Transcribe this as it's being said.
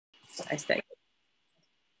I start.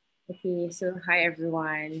 Okay, so hi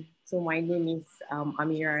everyone. So my name is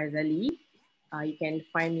Amirah Razali. You can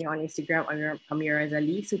find me on Instagram, Amirah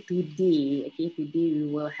Razali. So today, today we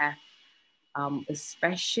will have a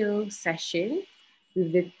special session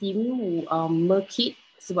with the team Merkit.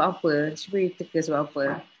 Sebab apa? Cuba you teka sebab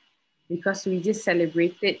apa? Because we just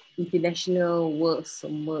celebrated International World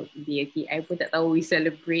Milk Day. Okay, I pun tak tahu we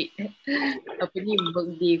celebrate apa ni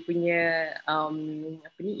Milk Day punya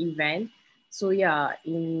event. So yeah,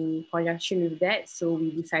 in conjunction with that, so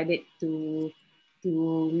we decided to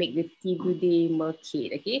make the team today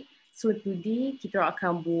Merkit. Okay, so today kita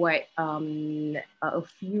akan buat a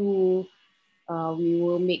few. We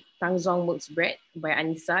will make TangZhong milk bread by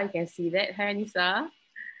Annisa. You can see that. Hi Annisa.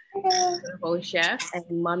 Our chef, and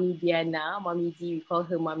Mommy Diyana, Mommy D, we call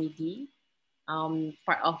her Mommy D,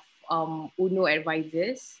 part of UNO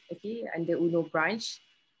Advisors, okay, under UNO branch,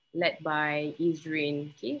 led by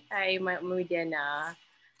Izrin. Okay, hi Mommy Diyana.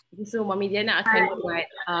 Okay, so Mommy Diyana akan buat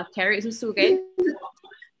carrot susu kan?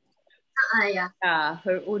 Yeah.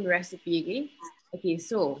 Her own recipe, okay? Okay,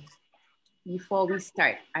 so before we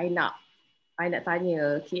start, I nak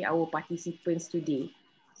tanya, okay, our participants today.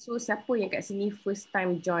 So siapa yang kat sini first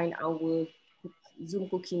time join our Zoom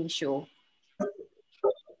cooking show?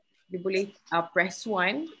 Dia boleh press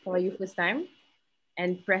 1 kalau you first time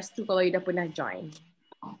and press 2 kalau you dah pernah join.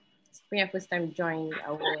 Siapa yang first time join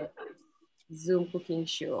our Zoom cooking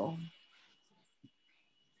show?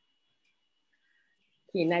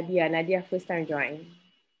 Okay, Nadia first time join.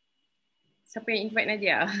 Siapa yang invite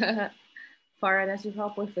Nadia? Farah Nasuha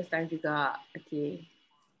pun first time juga. Okay.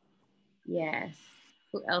 Yes.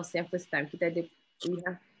 Who else yang first time? Kita ada, we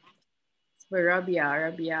have Rabia,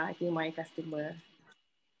 I think my customer.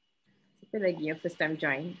 Siapa lagi yang first time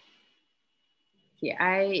join?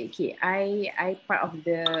 I part of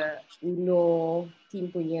the UNO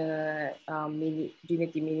team punya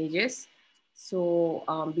junior team managers. So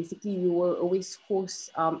basically we will always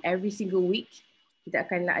host every single week. Kita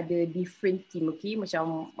akan ada different team, okay?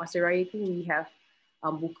 Macam masa raya tu we have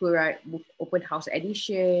buka open house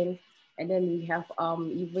edition, and then we have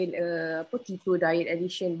even keto diet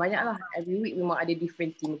edition. Banyak lah, every week memang ada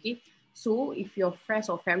different team, okay? So if your friends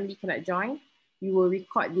or family cannot join, we will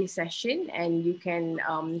record this session and you can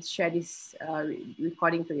share this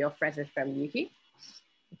recording to your friends and family, okay?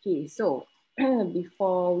 Okay, so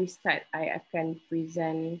before we start, I akan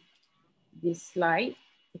present this slide,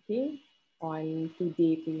 okay, on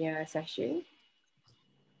today punya session.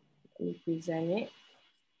 Let me present it.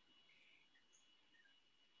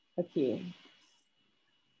 Okay.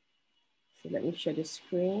 So let me share the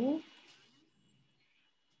screen.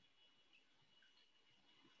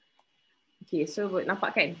 Okay, so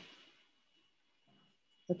nampak kan?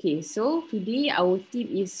 Okay, so today our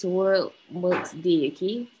team is World Milk Day,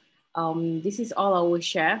 okay? This is all our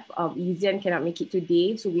chef. Izian cannot make it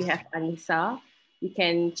today, so we have Annisa. You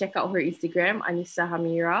can check out her Instagram, Annisa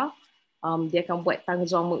Amirah. Dia akan buat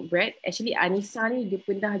TangZhong milk bread. Actually, Annisa ni dia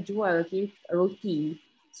pernah jual, okay, roti.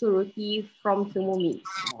 So roti from Thermomix.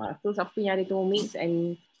 So siapa yang ada Thermomix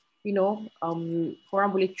and you know,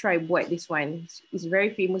 korang boleh try buat this one. It's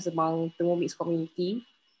very famous among Thermomix community.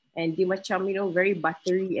 And dia macam, you know, very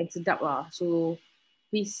buttery and sedap lah. So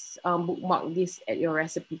please bookmark this at your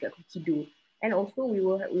recipe kat Cookido. And also we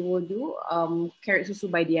will do carrot susu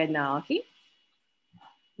by Diyana, okay?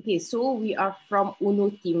 Okay, so we are from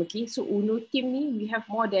UNO team, okay? So UNO team ni, we have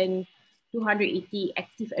more than 280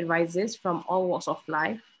 active advisors from all walks of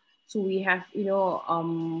life. So we have, you know,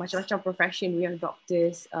 macam-macam profession. We have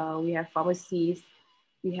doctors, we have pharmacists,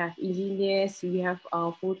 we have engineers, we have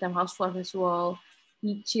full-time housewives as well,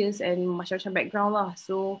 teachers and macam-macam background lah.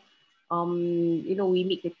 So, you know, we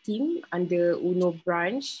make a team under UNO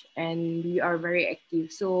branch and we are very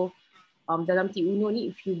active. So, dalam team UNO ni,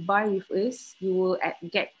 if you buy with us, you will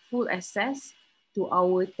get full access to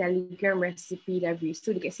our Telegram recipe library.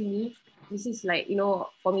 So dekat sini, this is like, you know,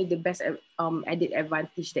 for me the best added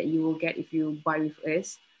advantage that you will get if you buy with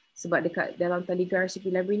us. Sebab dekat dalam Telegram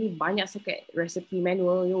recipe library ni banyak sangat recipe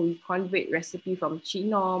manual. You know, we convert recipe from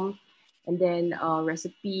Chinom, and then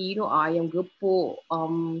recipe, you know, ayam gepuk,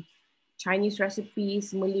 Chinese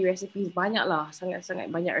recipes, Malay recipes, banyak lah, sangat-sangat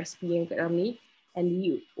banyak recipe yang kat dalam ni. And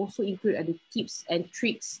we also include ada tips and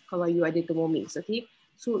tricks kalau you ada Thermomix, okay?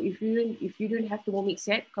 So if you don't have Thermomix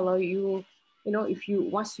yet, kalau you know,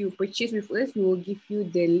 once you purchase with us, we will give you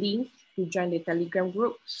the link to join the Telegram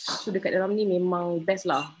group. So dekat dalam ni memang best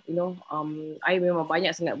lah, you know. I memang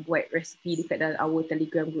banyak sangat buat recipe dekat dalam our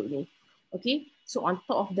Telegram group ni. Okay, so on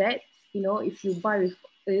top of that, you know, if you buy with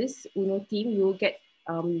us, UNO team, you will get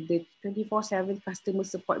the 24/7 customer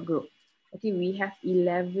support group. Okay, we have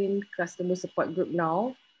 11 customer support group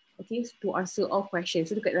now. Okay, so to answer all questions.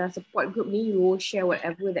 So dekat dalam support group ni, we will share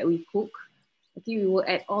whatever that we cook. Okay, we will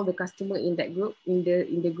add all the customer in that group, in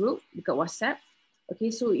the group dekat WhatsApp. Okay,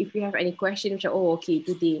 so if you have any question macam, oh okay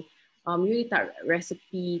today, you letak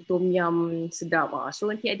resipi tom yum sedap. So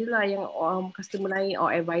nanti adalah yang customer lain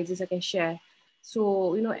or advisors akan share.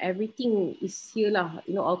 So everything is here lah.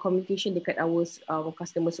 All communication dekat our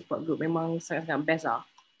customer support group memang sangat-sangat best lah.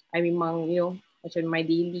 I memang macam my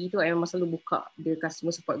daily tu I memang selalu buka the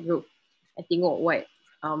customer support group. I tengok what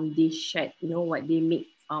they shared, what they make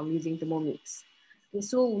using Thermomix. Okay,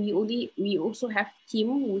 so we also have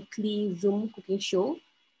team weekly Zoom cooking show.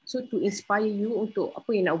 So to inspire you untuk apa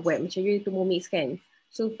yang nak buat, macam you Thermomix kan.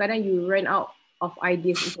 So kadang you run out of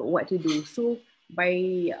ideas untuk what to do. So by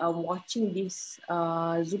watching this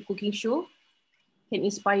Zoom cooking show can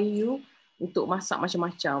inspire you untuk masak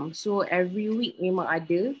macam-macam. So every week memang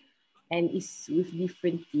ada and it's with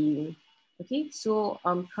different team. Okay, so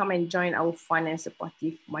come and join our fun and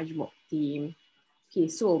supportive Majmuk team. Okay,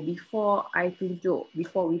 so before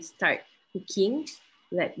we start cooking,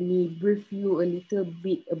 let me brief you a little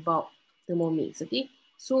bit about Thermomix. Okay,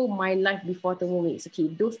 so my life before Thermomix. Okay,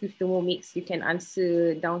 those with Thermomix, you can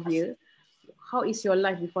answer down here. How is your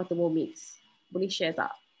life before Thermomix? Boleh share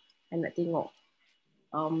tak? I nak tengok.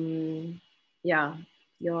 Yeah,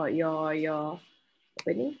 your apa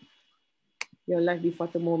ni? Your life before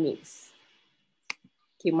Thermomix.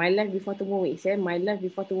 Okay, my life before Thermomix. My life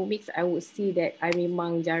before Thermomix, I would say that I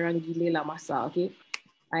memang jarang gila lah masak. Okay,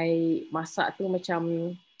 I masak tu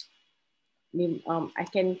macam I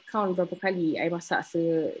can count berapa kali I masak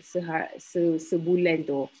sebulan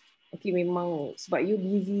tu. Okay, memang sebab you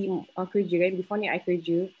busy kerja kan. Before ni I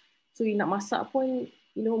kerja, so you nak masak pun,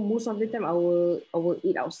 most of the time I will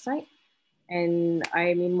eat outside, and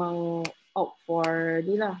I memang opt for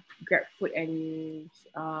ni lah, Grab food and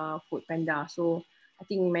Food Panda. So I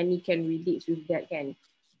think many can relate with that kan.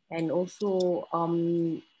 And also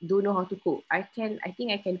don't know how to cook. I think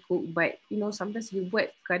I can cook, but sometimes you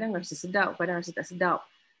buat kadang rasa sedap, kadang rasa tak sedap.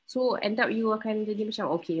 So end up you akan jadi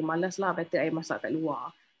macam okay, malas lah, better I masak kat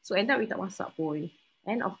luar. So end up you tak masak pun.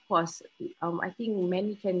 And of course, I think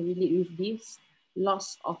many can relate with this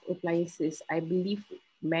loss of appliances. I believe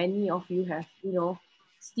many of you have,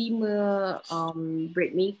 steamer,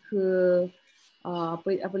 bread maker,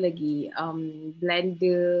 apa lagi,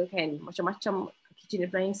 blender kan, macam-macam kitchen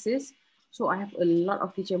appliances. So I have a lot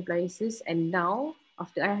of kitchen appliances, and now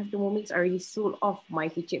after I have Thermomix, I already sold off my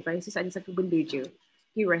kitchen appliances. Ada satu benda je,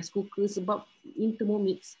 okay, rice cooker, sebab in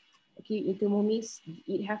Thermomix,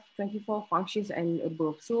 it have 24 functions and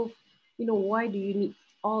above. So why do you need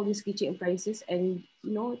all these kitchen appliances? And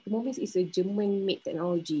Thermomix is a German-made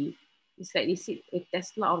technology. It's like they said, a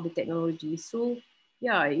Tesla of the technology. So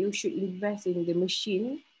yeah, you should invest in the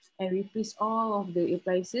machine and replace all of the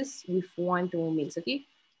appliances with one Thermomix, okay?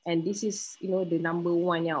 And this is, the number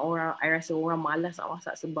one yang I rasa orang malas nak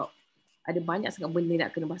masak, sebab ada banyak sangat benda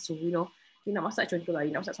nak kena basuh, You nak masak, contohlah,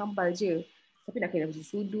 you nak masak sambal je, tapi nak kena basuh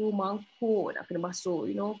sudu, mangkuk, nak kena basuh,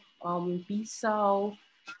 pisau.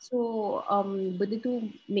 So, benda tu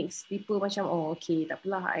makes people macam, oh okay, tak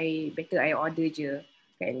apalah, better I order je,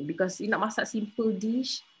 kan? Because you nak masak simple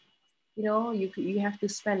dish, you have to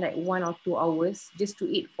spend like 1 or 2 hours just to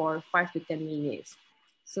eat for 5 to 10 minutes.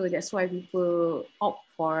 So that's why people opt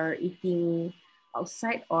for eating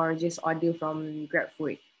outside or just order from Grab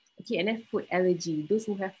food. Okay, and then food allergy. Those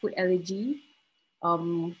who have food allergy,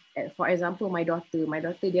 for example, my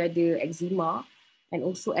daughter dia ada eczema and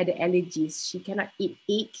also ada allergies. She cannot eat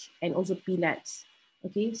egg and also peanuts.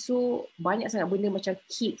 Okay, so banyak sangat benda macam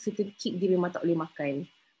cake, certain cake dia memang tak boleh makan.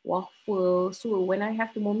 Waffle. So when I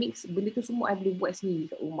have Thermomix, benda tu semua I boleh buat sendiri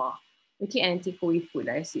kat rumah. Okay, and take away food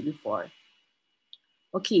like I said before.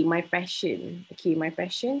 Okay, my passion.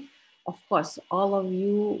 Of course, all of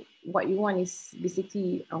you, what you want is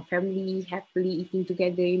basically family happily eating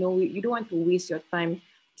together. You don't want to waste your time.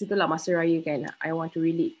 Contohlah masa raya kan, I want to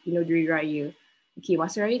relate, during raya. Okay,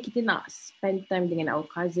 masa raya kita nak spend time dengan our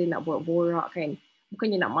cousin, nak buat borak kan.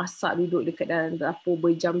 Bukannya nak masak duduk dekat dalam dapur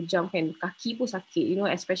berjam-jam kan. Kaki pun sakit,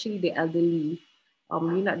 especially the elderly.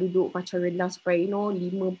 You nak duduk kacau rendang sampai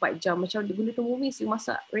 5-4 jam. Macam guna Thermomix, you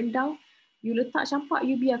masak rendang, you letak campak,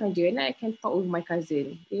 you biarkan je. And I can talk with my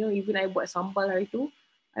cousin. Even I buat sambal hari tu,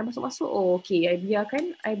 I masuk-masuk, oh okay, I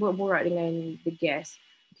biarkan, I buat borak dengan the guest.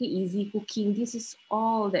 Okay, easy cooking. This is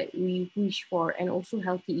all that we wish for, and also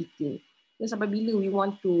healthy eating. Sampai bila we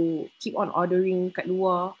want to keep on ordering kat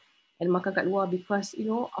luar and makan kat luar, because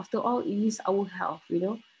after all, it is our health.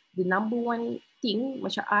 The number one thing,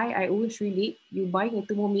 macam I always relate, you buying a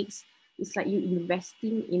Thermomix, it's like you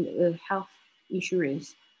investing in a health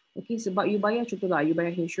insurance. Okay, sebab you bayar, contohlah, you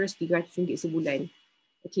bayar insurance RM300 sebulan.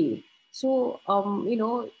 Okay, so you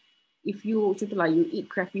know, if you contohlah you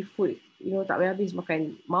eat crappy food, you know, tak habis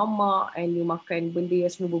makan mamak and you makan benda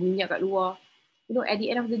yang semua berminyak kat luar, you know, at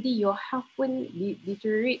the end of the day your health pun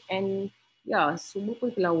deteriorate and yeah, semua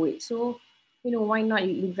pun ke laut. So you know, why not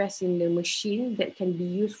you invest in the machine that can be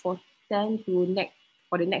used for 10 to next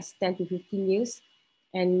for the next 10 to 15 years,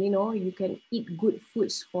 and you know, you can eat good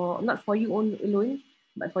foods for not for you alone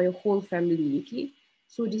but for your whole family. Okay,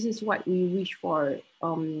 so this is what we wish for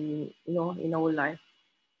you know, in our life.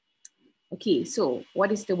 Okay, so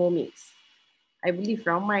what is Thermomix? I believe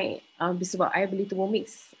ramai sebab I beli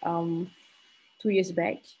Thermomix 2 years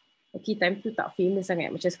back. Okay, time tu tak famous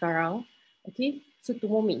sangat macam sekarang. Okay, so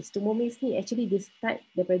Thermomix ni actually dia start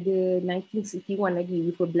daripada 1961 lagi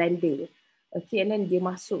with a blender. Okay, and then dia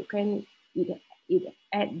masukkan it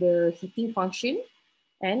add the heating function,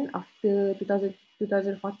 and after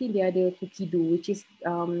 2014 dia ada cookie dough, which is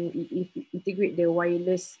integrate the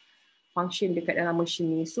wireless function dekat dalam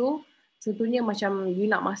machine ni. So contohnya macam you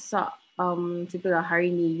nak masak, contohlah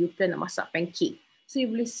hari ni you plan nak masak pancake. So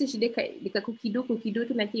you boleh search dekat cookie dough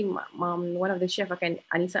tu nanti one of the chef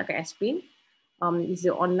Annisa akan explain. Is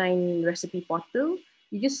the online recipe portal.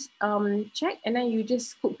 You just check and then you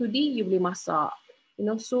just cook today, you boleh masak. You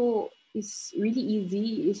know, so it's really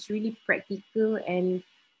easy, it's really practical, and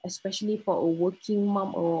especially for a working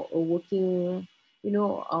mom or a working, you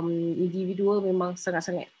know, individual, memang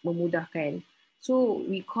sangat-sangat memudahkan. So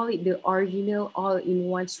we call it the original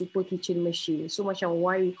all-in-one super kitchen machine. So macam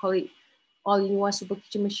why we call it all-in-one super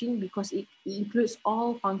kitchen machine? Because it includes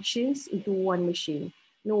all functions into one machine.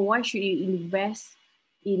 You know, why should you invest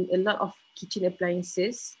in a lot of kitchen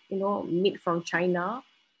appliances, you know, made from China,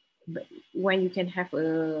 but when you can have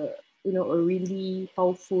a, you know, a really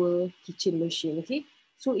powerful kitchen machine? Okay,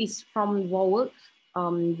 so it's from Warwick.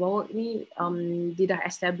 Warwick ni dia dah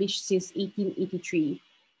established since 1883.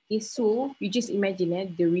 Okay, so you just imagine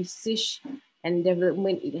the research and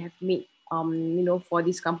development it have made, you know, for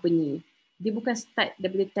this company. Dia bukan start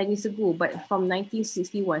daripada 10 years ago, but from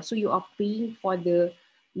 1961. So you are paying for the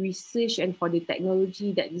research and for the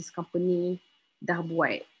technology that this company dah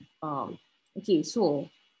buat. Okay, so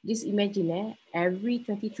just imagine every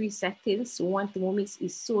 23 seconds, one Thermomix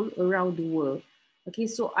is sold around the world. Okay,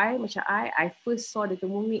 so I first saw the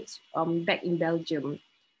Thermomix back in Belgium.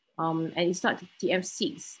 And it's not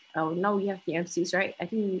TM6. Now we have TM6, right? I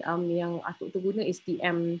think yang atuk tu guna is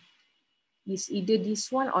is either this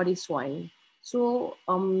one or this one. So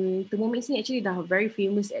Thermomix ni actually dah very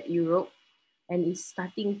famous at Europe, and it's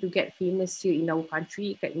starting to get famous here in our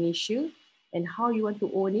country, kat Malaysia. And how you want to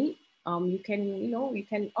own it? You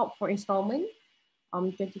can opt for installment,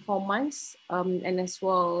 24 months, and as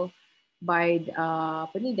well by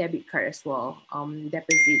debit card as well,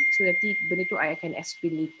 deposit. So nanti benda tu I akan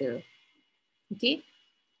explain later. Okay.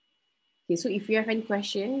 Okay, so if you have any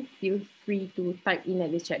question, feel free to type in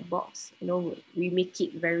at the chat box. You know, we make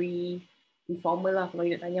it very informal lah. Kalau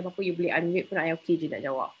you nak tanya apa-apa, you boleh unmute pun, I okay je nak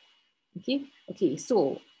jawab. Okay, okay.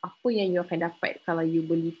 So apa yang you akan dapat kalau you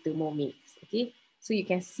beli Thermomix? Okay, so you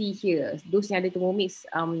can see here, those yang ada Thermomix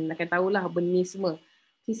akan tahulah benda ni semua.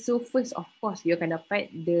 Okay, so first of course you akan dapat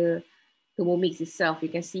the Thermomix itself. You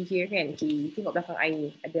can see here kan. Okay, tengok belakang I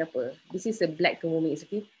ni ada apa. This is a black Thermomix.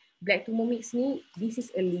 Okay, black Thermomix ni, this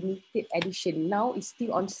is a limited edition. Now it's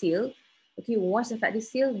still on sale. Okay, once dah tak ada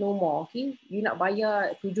sale, no more. Okay, you nak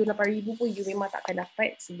bayar 7-8 ribu pun you memang tak akan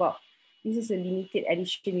dapat sebab this is a limited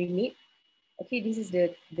edition unit. Okay, this is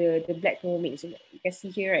the black Thermomix. You can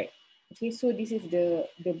see here, right? Okay, so this is the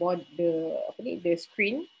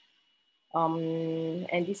screen.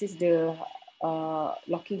 And this is the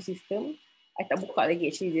locking system. I tak buka lagi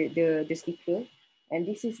actually the sticker. And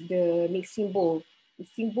this is the mixing bowl.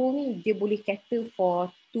 Mixing bowl ni dia boleh cater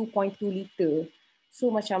for 2.2 liter.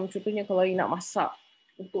 So macam contohnya kalau you nak masak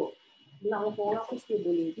untuk 6 orang pun still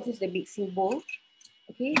boleh. This is the mixing bowl.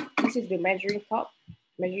 Okay, this is the measuring cup.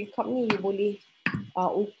 Measuring cup ni you boleh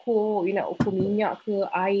ukur, you nak ukur minyak ke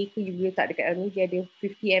air ke, you boleh letak dekat dalam ni. Dia ada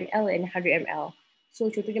 50 ml and 100 ml. So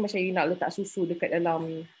contohnya macam you nak letak susu dekat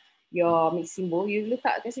dalam your mixing bowl, you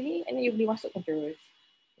letak kat sini and then you boleh masukkan terus.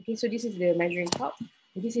 Okay, so this is the measuring cup.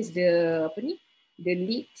 This is the the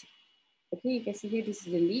lid. Okay, you can see here, this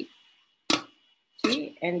is the lid.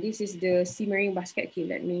 Okay, and this is the simmering basket. Okay,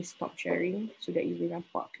 let me stop sharing so that you will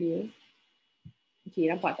nampak clear. Okay,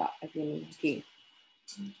 nampak tak? Okay.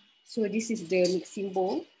 So this is the mixing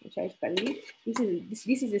bowl, which I cakap tadi.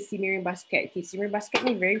 This is the simmering basket. Okay, simmering basket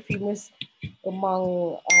ni very famous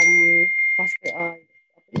among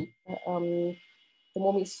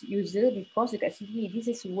Thermomix user because dekat sini, this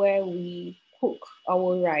is where we cook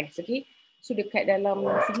our rice, okay? So dekat dalam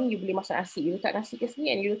sini, you boleh masak nasi. You letak nasi kat sini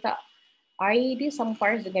and you letak air dia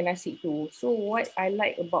semparas dengan nasi tu. So what I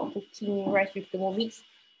like about cooking rice with Thermomix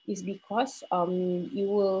is because you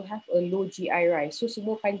will have a low GI rice. So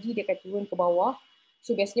semua kanji dia akan turun ke bawah.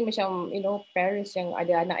 So biasanya macam, you know, parents yang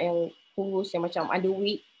ada anak yang kurus, yang macam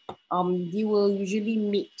underweight, they will usually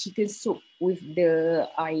make chicken soup with the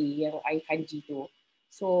air, yang air kanji tu.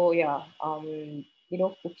 So yeah, you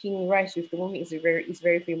know, cooking rice with Thermomix is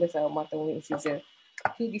very famous among Thermomix user.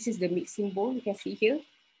 Okay, this is the mixing bowl, you can see here.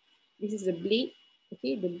 This is the blade,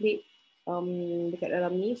 okay, the blade dekat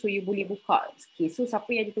dalam ni, so you boleh buka. Okay, so siapa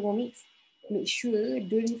yang ada Thermomix, make sure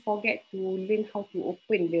don't forget to learn how to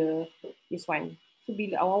open this one. So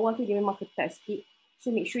bila awal-awal tu dia memang ketat sikit, so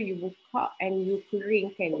make sure you buka and you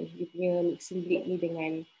keringkan you punya mixing blade ni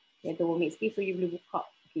dengan yang Thermomix. Okay, so you boleh buka.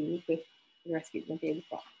 Okay, ni keras sikit, nanti you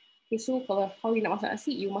buka. Okay, so kalau you nak masak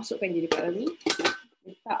nasi, you masukkan je dekat dalam ni,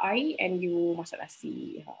 letak air and you masak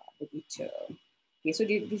nasi. Begitu. Okay, so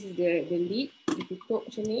this is the lid, ditutup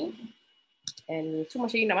macam ni. And so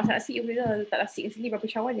macam you nak masak nasi, you boleh letak nasi kat sini, berapa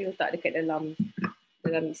cawan you letak dekat dalam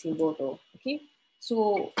mixing bowl tu. Okay,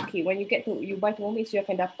 so okay, when you buy Thermomix, you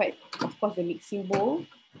akan dapat of course the mixing bowl,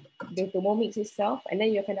 the Thermomix itself, and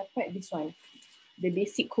then you akan dapat this one, the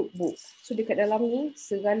basic cookbook. So dekat dalam ni,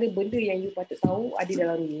 segala benda yang you patut tahu ada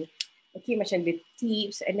dalam ni. Okay, macam the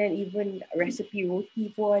tips, and then even recipe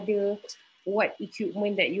roti pun ada, what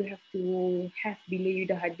equipment that you have to have bila you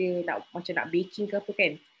dah ada macam nak baking ke apa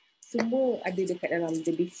kan. Semua ada dekat dalam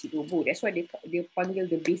the basic cookbook. That's why dia panggil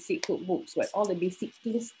the basic cookbook. So all the basic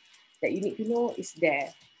things that you need to know is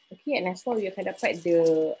there. Okay, and as well you akan dapat the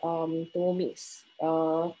Thermomix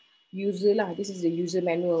user lah. This is the user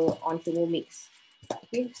manual on Thermomix.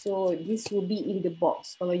 Okay, so this will be in the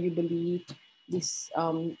box kalau you beli this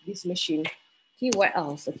machine. Okay, what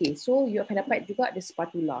else? Okay, so you akan dapat juga the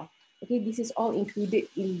spatula. Okay, this is all included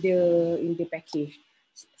in the package.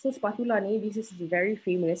 So spatula ni, this is very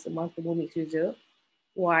famous among Thermomix user.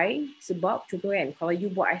 Why? Sebab contoh kan, kalau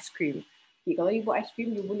you buat ice cream, okay, kalau you buat ice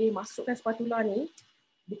cream, you boleh masukkan spatula ni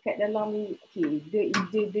dekat dalam. Okay,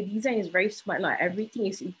 the design is very smart lah. Everything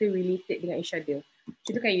is interrelated dengan each other.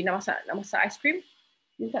 Contoh kan, you nak masak ice cream,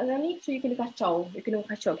 you letak dalam ni, so you kena kacau.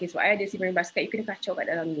 Okay, so I ada simmering basket, you kena kacau kat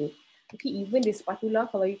dalam ni. Okay, even the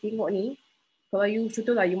spatula, kalau you tengok ni, kalau you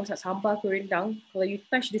contohlah you masak sambal ke rendang, kalau you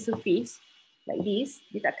touch the surface like this,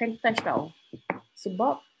 dia takkan touch tau.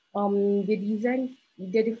 Sebab the design,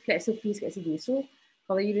 dia ada flat surface kat sini. So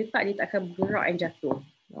kalau you letak, dia takkan bergerak and jatuh.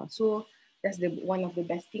 So that's one of the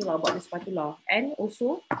best thing lah about the spatula. And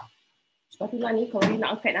also spatula ni kalau you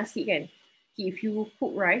nak angkat nasi kan, okay, if you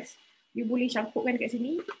cook rice, you boleh cangkukkan kat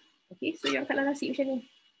sini. Okay, so you angkatlah nasi macam ni.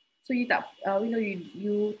 So you tak,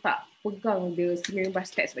 you tak pegang the simmering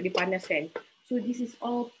basket sebab dia panas kan. So this is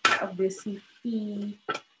all part of the safety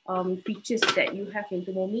features that you have in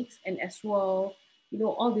Thermomix, and as well, you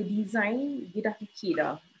know, all the design dia dah fikir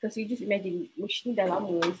dah. Because you just imagine, machine dah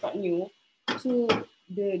lama, it's not new. So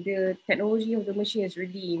the technology of the machine is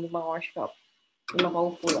really memang orang cakap, memang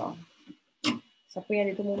powerful lah. Siapa yang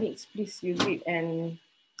ada Thermomix, please use it and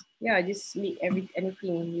yeah, just make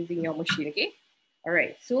anything using your machine, okay?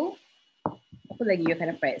 Alright, so apa lagi you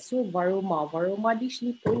akan dapat? So varoma dish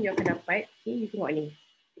ni pun you akan dapat. Okay, you tengok ni.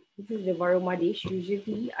 This is the varoma dish.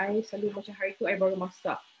 Usually I selalu macam hari tu I baru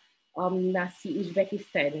masak nasi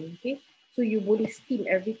Uzbekistan. Okay, so you boleh steam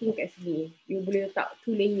everything kat sini. You boleh letak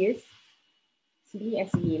 2 layers sini and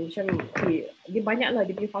sini. Macam okay, dia banyak lah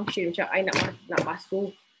dia punya function. Macam I nak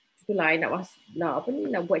basuh, itulah I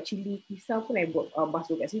nak buat cili pisau pun I buat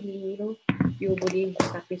basuh kat sini, you know. You boleh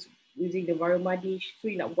tapis using the varoma dish. So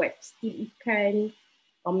you nak buat steam ikan,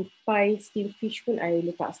 pie, steam fish pun I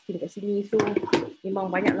letak steam kat sini. So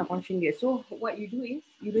memang banyak lah function dia. So what you do is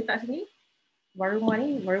you letak sini varoma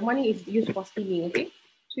ni is used for steaming, okay.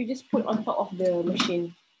 So you just put on top of the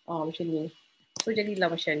machine macam ni. So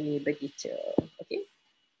jadilah macam ni begitu, okay.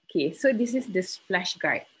 Okay, so this is the splash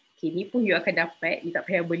guide. Okay, ni pun you akan dapat, you tak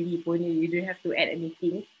payah beli pun, you don't have to add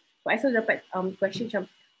anything. So I selalu dapat question macam,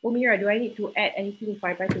 oh Mira, do I need to add anything if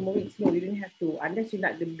I buy Thermomix? No, you don't have to. Unless you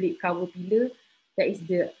nak the blade cover peeler, that is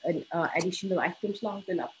the additional items lah.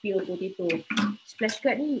 Kita nak peel potato. Splash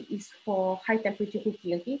guard ni is for high temperature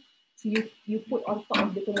cooking, okay? So you put on top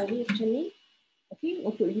of the Thermomix macam ni, okay?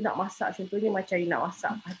 Untuk you nak masak, contohnya macam you nak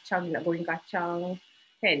masak kacang, you nak goreng kacang,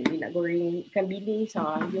 kan? You nak goreng ikan bilis,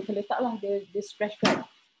 you akan letak lah the splash guard.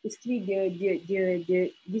 Basically,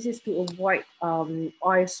 this is to avoid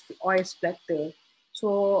oil splatter.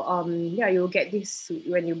 So yeah, you'll get this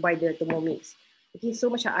when you buy the Thermomix. Okay,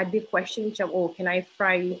 so macam ada question macam, oh, can I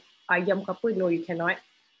fry ayam ke apa? No, you cannot.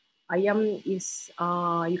 Ayam is,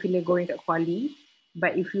 you kena goreng kat kuali.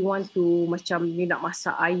 But if you want to macam you nak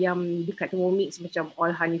masak ayam dekat Thermomix macam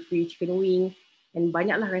all honey free chicken wing, and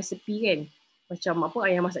banyaklah resepi kan. Macam apa,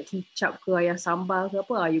 ayam masak kicap ke, ayam sambal ke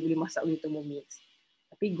apa, you boleh masak with Thermomix.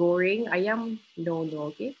 Tapi goreng ayam, no,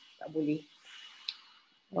 okay? Tak boleh.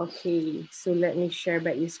 Okay, so let me share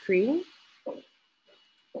back the screen.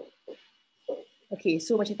 Okay,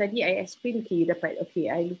 so macam tadi I explain, okay, you dapat, okay,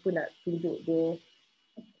 I lupa nak tunjuk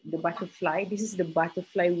the butterfly. This is the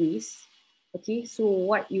butterfly whisk. Okay, so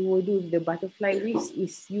what you will do with the butterfly whisk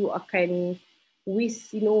is you akan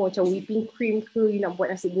whisk, you know, macam whipping cream ke, you nak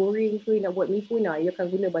buat nasi goreng ke, you nak buat mi pun lah, you akan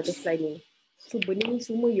guna butterfly ni. So benda ni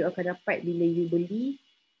semua you akan dapat bila you beli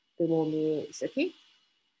Thermomix, okay?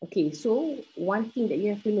 Okay, so one thing that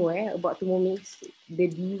you have to know about Thermomix, the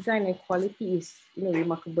design and quality is, you know,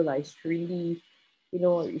 remarkable lah. It's really, you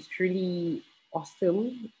know, it's really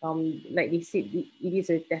awesome. Like they said, it is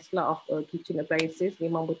a Tesla of kitchen appliances.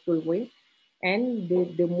 Memang betul pun. And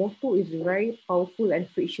the motor is very powerful and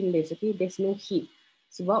frictionless. Okay, there's no heat.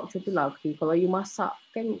 Sebab contohlah, okay, kalau you masak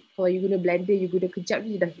kan, kalau you guna blender, you guna kejap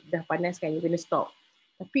je dah panas kan, you gonna stop.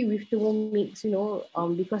 Tapi with Thermomix, you know,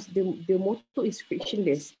 because the motor is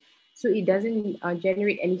frictionless, so it doesn't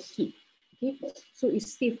generate any heat. Okay, so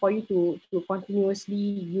it's safe for you to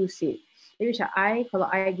continuously use it. Jadi macam kalau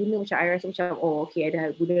I guna macam I rasa macam, oh okay, I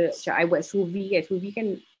dah guna macam I buat sous vide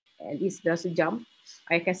kan at least dah sejam,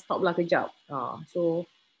 I can stop lah kejap. So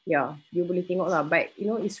yeah, you boleh tengok lah, but you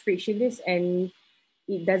know it's frictionless and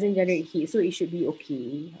it doesn't generate heat, so it should be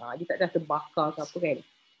okay. Dia tak dah terbakar ke apa kan.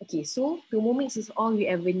 Okay, so Thermomix is all you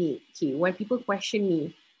ever need. Okay, when people question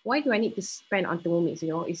me, why do I need to spend on Thermomix? You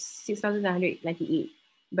know, it's 6,998.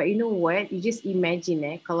 But you know what? You just imagine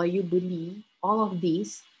kalau you beli all of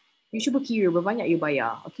this, you cuba kira berapa banyak you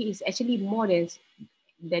bayar. Okay, it's actually more than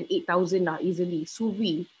 8,000 lah easily. Sous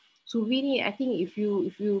vide ni, I think if you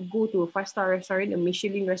go to a 5-star restaurant, a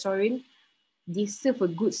Michelin restaurant, they serve a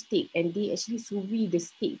good steak and they actually sous vide the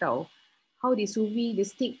steak tau. How they sous vide the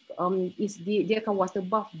steak is dia akan water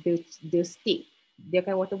bath the steak. Dia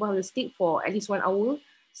akan water bath the steak for at least 1 hour,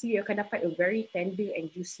 so you akan dapat a very tender and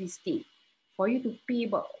juicy steak. For you to pay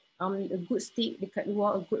about a good steak dekat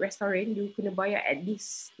luar, a good restaurant, you kena bayar at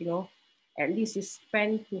least, you know, at least you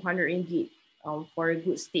spend 200 ringgit for a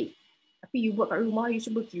good steak. Tapi you buat kat rumah, you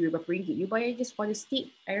cuba kira berapa ringgit. You bayar just for the steak,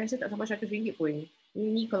 I rasa tak sampai 100 ringgit pun.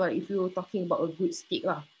 Ini kalau if you're talking about a good steak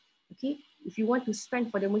lah. Okay, if you want to spend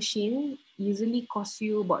for the machine, usually cost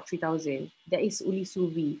you about 3,000. That is only sous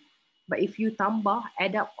vide. But if you tambah,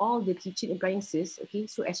 add up all the kitchen appliances, okay,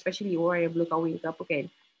 so especially orang yang belum kahwin ke apa kan,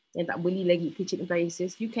 yang tak beli lagi kitchen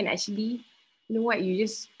appliances, you can actually, you know what, you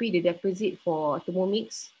just pay the deposit for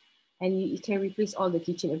Thermomix and you can replace all the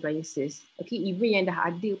kitchen appliances. Okay, even yang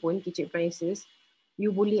dah ada pun kitchen appliances,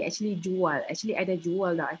 you boleh actually jual. Actually ada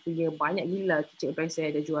jual dah, I punya banyak gila kitchen appliances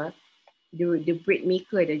ada jual. The bread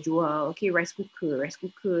maker ada jual. Okay, rice cooker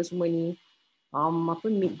semua ni. Apa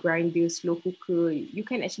meat grinder, slow cooker. You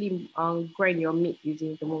can actually grind your meat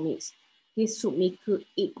using Thermomix. Okay, soup maker,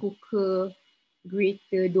 egg cooker,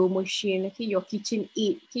 grater, dough machine. Okay, your kitchen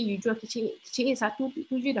aid. Okay, you jual kitchen aid satu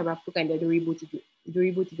tu je dah berapa kan? Dah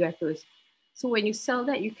 2,300. So when you sell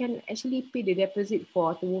that, you can actually pay the deposit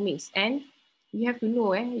for Thermomix. And you have to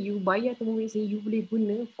know, you bayar Thermomix ni, you boleh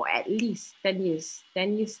guna for at least 10 years,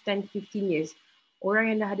 15 years. Orang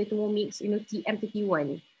yang dah ada Thermomix, you know,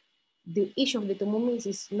 TM31, the age of the Thermomix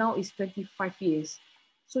is 25 years.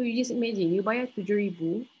 So you just imagine, you bayar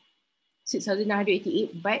 7,000,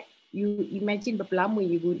 6,988, but you imagine berapa lama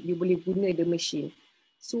you boleh guna the machine.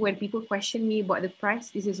 So when people question me about the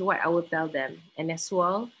price, this is what I will tell them. And as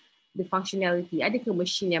well, the functionality. Ada ke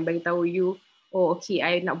machine yang bagi tahu you, oh okay,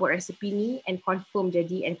 I nak buat resepi ni and confirm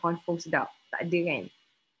jadi and confirm sedap? Tak ada kan?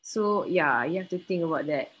 So yeah, you have to think about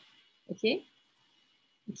that. Okay?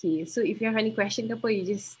 Okay, so if you have any question ke apa, you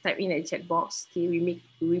just type in at the chat box. Okay, we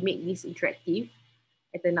make this interactive.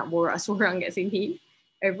 Kita nak borak seorang kat sini.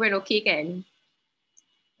 Everyone okay kan?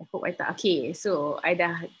 I hope I tak. Okay, so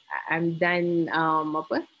I'm done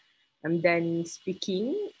I'm done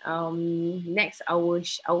speaking. Next I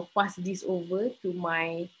will pass this over to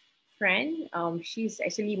my friend. She's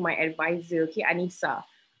actually my advisor. Okay, Annisa.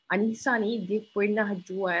 Annisa ni dia pernah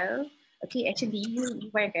jual. Okay, actually you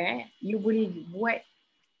bayangkan you boleh buat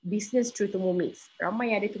business through Thermomix.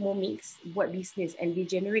 Ramai yang ada Thermomix buat business and they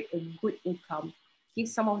generate a good income. Okay,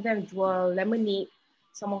 some of them jual lemonade,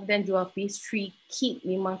 some of them jual pastry, cake.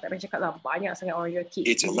 Memang tak payah cakap lah, banyak sangat orang jual cake.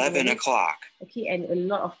 It's 11 o'clock. Okay, and a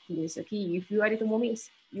lot of things. Okay, if you ada Thermomix,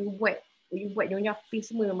 you buat dia punya paste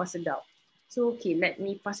semua memang sedap. So okay, let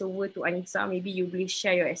me pass over to Annisa. Maybe you boleh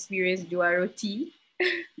share your experience jual roti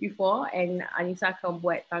before, and Annisa akan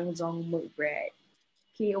buat TangZhong milk bread.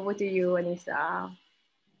 Okay, over to you, Annisa.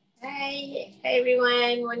 Hi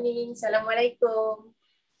everyone, morning, Assalamualaikum.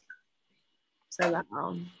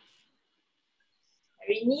 Salam.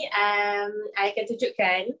 Hari ni I akan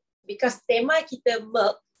tunjukkan, because tema kita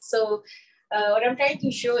milk, so what I'm trying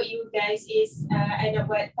to show you guys is I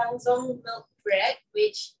nak buat TangZhong milk bread,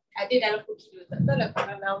 which ada dalam cookie dough. Tak tahu lah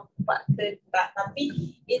korang nampak ke tak,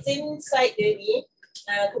 tapi it's inside the ni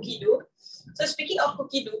cookie dough. So speaking of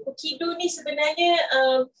cookie dough ni sebenarnya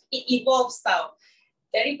it evolves tau.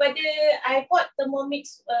 Daripada I bought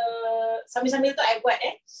Thermomix, sambil-sambil tu I buat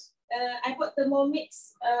I bought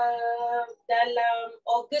Thermomix dalam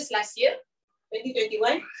August last year,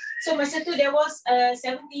 2021. So masa tu there was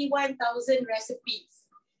 71,000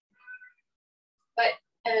 recipes. But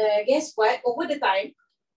guess what? Over the time,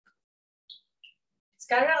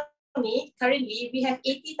 sekarang ni, currently, we have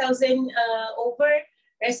 80,000 over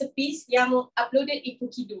recipes yang uploaded in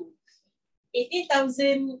cookie dough.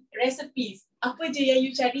 80,000 recipes. Apa je yang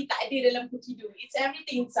you cari tak ada dalam cookie dough. It's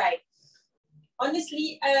everything inside.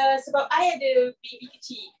 Honestly, sebab I ada baby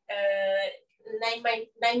kecil,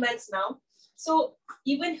 9 months now. So,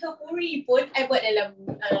 even her puri pun I buat dalam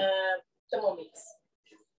Thermomix.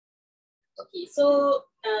 Okay, so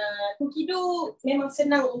cookie dough memang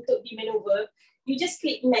senang untuk di maneuver. You just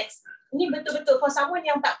click next. Ini betul-betul for someone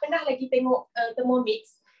yang tak pernah lagi tengok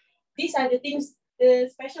Thermomix, these are the things, the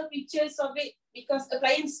special features of it, because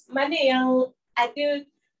appliance mana yang ada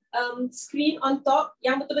screen on top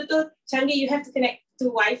yang betul-betul canggih. You have to connect to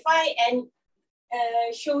Wi-Fi and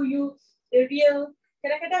show you the real.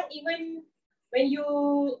 Kadang-kadang even when you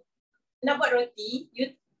nak buat roti,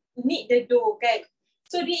 you knead the dough kan.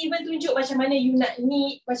 So dia even tunjuk macam mana you nak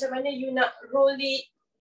knead, macam mana you nak roll it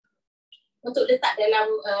untuk letak dalam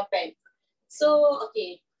pan. So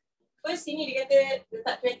okay, first sini dia kata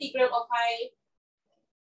letak 20 gram of high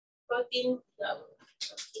protein.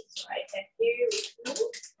 Okay, so I have here with you.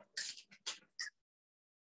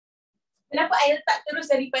 Kenapa I letak terus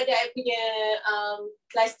daripada I punya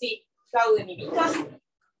plastic flour ni? Because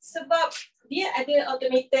sebab dia ada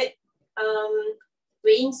automated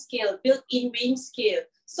weighing scale, built-in weighing scale.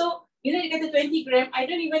 So bila dia kata 20 gram, I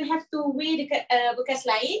don't even have to weigh dekat bekas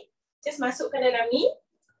lain. Just masukkan dalam ni.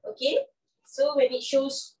 Okay. So when it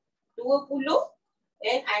shows 20,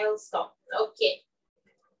 then I will stop. Okay.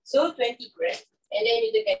 So 20 gram. And then you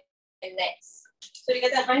tekan next. So dia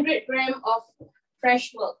kata 100 gram of fresh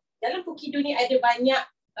milk. Dalam cookie dough ni ada banyak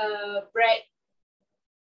bread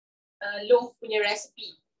loaf punya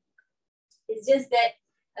recipe. It's just that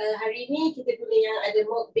hari ni kita guna yang ada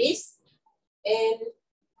milk base. And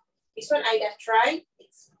this one I dah try.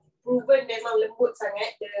 It's proven memang lembut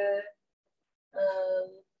sangat the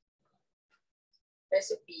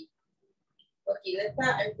recipe. Okay,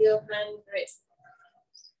 letak until 100.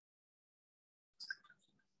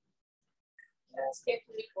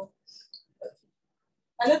 Carefully go. Okay.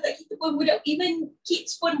 Kalau tak kita pun budak, even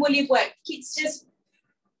kids pun boleh buat. Kids just,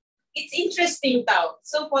 it's interesting tau.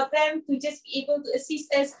 So for them to just be able to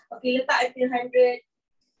assist us, okay, letak until 100.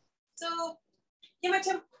 So, dia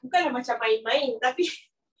macam, bukanlah macam main-main, tapi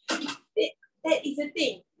that is the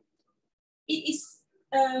thing. It is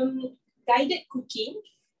guided cooking.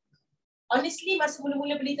 Honestly, masa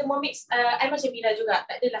mula-mula beli Thermomix, I macam Mira juga.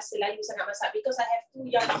 Tak adalah selalu sangat masak because I have 2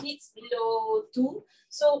 young kids below 2.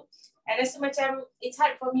 So, I rasa macam it's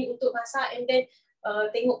hard for me untuk masak and then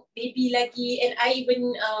tengok baby lagi, and I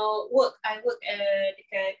even work. I work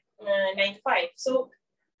dekat 9 to 5. So,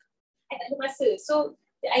 I tak ada masa. So,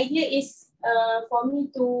 the idea is for me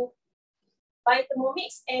to buy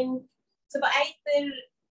Thermomix, and sebab I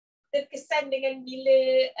terkesan dengan bila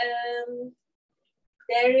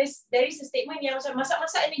there is a statement yang macam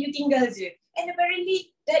masak-masak and you tinggal je. And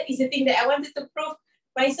apparently that is the thing that I wanted to prove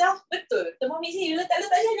myself. Betul. Thermomix ni you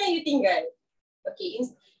letak-letak je dan you tinggal. Okay,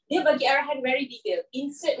 dia bagi arahan very detailed.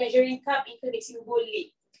 Insert measuring cup into mixing bowl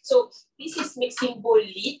lid. So this is mixing bowl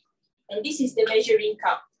lid and this is the measuring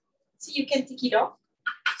cup. So you can take it off.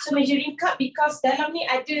 So measuring cup because dalam ni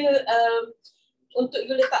ada untuk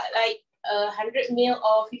you letak like 100 ml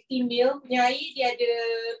or 50 ml punya air, dia ada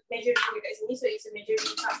measuring dekat sini. So it's a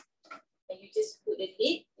measuring cup. And you just put the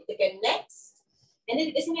lid, you tekan next. And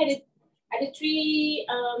then dekat sini ada 3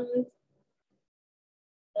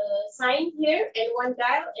 sign here and 1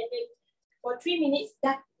 dial, and then for 3 minutes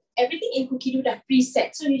that everything in cookie dough dah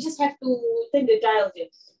preset. So you just have to turn the dial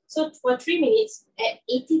je. So for 3 minutes at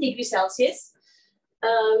 80 degrees Celsius,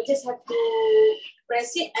 we just have to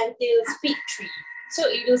press it until speed 3. So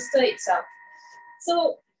it will stir itself.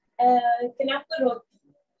 So kenapa roti?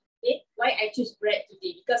 Okay, why I choose bread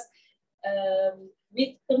today? Because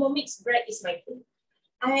with Thermomix, bread is my food.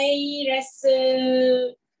 I rasa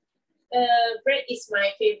bread is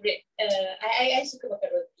my favorite. I suka makan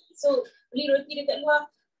roti. So beli roti dekat luar,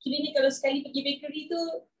 kira ni kalau sekali pergi bakery tu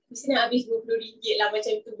mesti nak habis RM20 lah,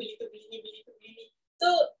 macam tu beli ni, beli tu beli ni. So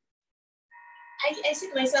I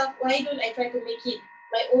said to myself, why don't I try to make it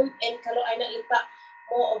my own, and kalau I nak letak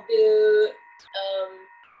more of the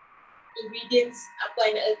ingredients, apa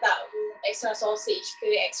I nak letak, extra sausage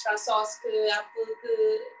ke, extra sauce ke, apa ke,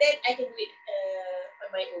 then I can do it on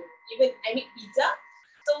my own. Even I make pizza,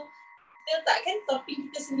 so kita letakkan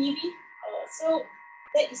topping kita sendiri. So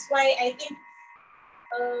that is why I think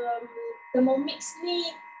Thermomix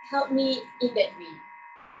ni help me in that way.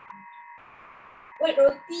 Buat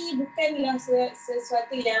roti bukanlah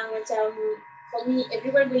sesuatu yang macam, for me,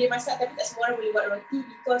 everyone boleh masak tapi tak semua orang boleh buat roti,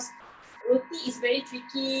 because roti is very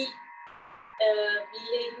tricky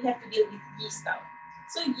bila you have to deal with yeast tau.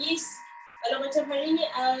 So yeast, kalau macam hari ni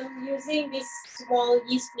I'm using this small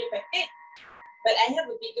yeast punya packet, but I have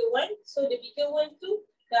a bigger one, so the bigger one tu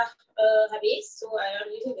dah habis, so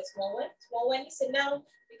I'm using the small one. Small one ni senang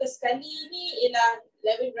because sekali ni ialah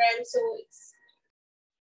 11 grams, so it's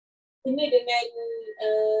kena dengan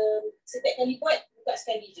setiap kali buat, buka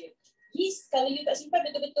sekali je. Yeast kalau you tak simpan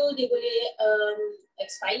betul-betul, dia boleh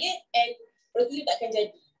expired and roti you takkan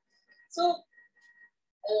jadi. So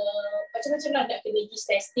macam-macam lah nak kena yeast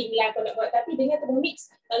testing lah kalau nak buat. Tapi dengan Thermomix,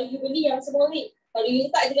 kalau you beli yang small ni, kalau you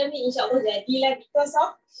letak je dalam ni, insyaAllah jadilah, because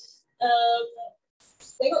of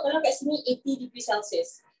tengok kalau kat sini 80 degrees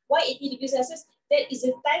Celsius. Why 80 degrees Celsius? That is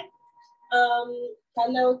the time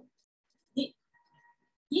kalau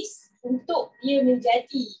yeast untuk dia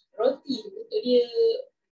menjadi roti, untuk dia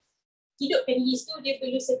hidupkan yeast tu, dia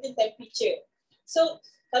perlu certain temperature. So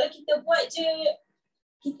kalau kita buat je,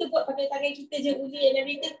 kita buat pakai tangan kita je, uli and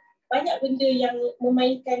everything, banyak benda yang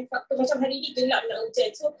memainkan faktor. Macam hari ni gelap nak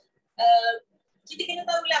hujan, so kita kena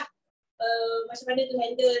tahulah macam mana tu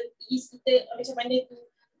handle yeast kita, macam mana tu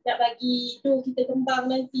nak bagi dough kita kembang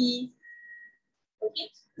nanti.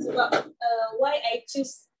 Okay, sebab why I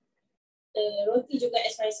choose roti juga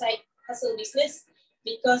as my side hustle business,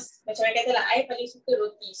 because macam I kata lah, I paling suka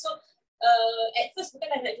roti. So at first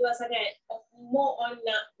bukanlah nak jual sangat, more on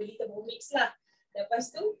nak beli Thermomix lah.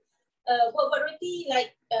 Lepas tu buat-buat roti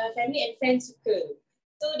like family and friends suka.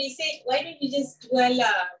 So they said, why don't you just jual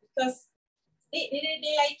lah, because they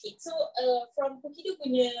like it. So from Pukido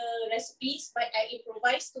punya recipes, but I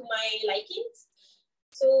improvise to my likings.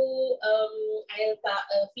 So I letak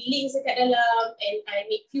fillings dekat dalam, and I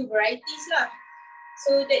make few varieties lah.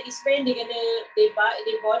 So that is when they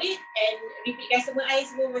bought it, and repeat customer I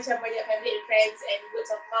semua macam banyak family and friends and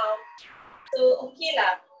words of mouth. So okay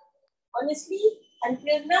lah. Honestly,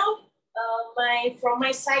 until now, from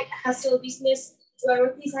my side hustle business, jual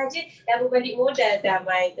roti saja dah berbalik modal dah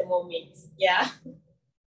my Thermomix. Yeah.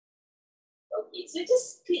 Okay, so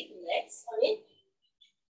just click next on it.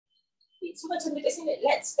 Okay, so macam dekat sini,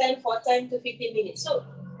 let's stand for 10 to 15 minutes. So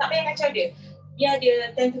tak payah kacau dia. Biar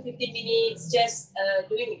dia 10 to 15 minutes just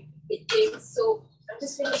doing it things. So I'm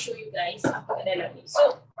just going to show you guys apa kat dalam ni.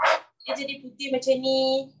 So dia jadi putih macam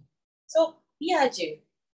ni. So biar je.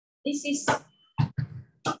 This is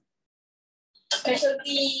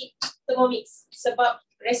specialty Thermomix, sebab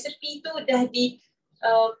resepi tu dah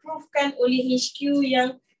di-proofkan oleh HQ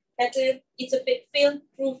yang kata it's a fail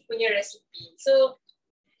proof punya recipe. So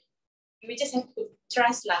we just have to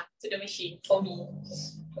trust lah to the machine for me.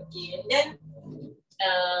 Okay, and then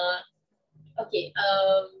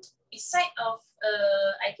beside of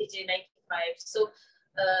I kerja 9 to 5, so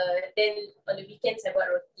then on the weekends I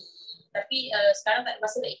buat roti. Tapi sekarang tak ada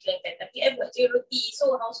masa nak iklankan, tapi I buat je roti.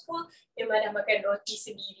 So household memang dah makan roti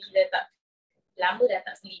sendiri, dah tak lama dah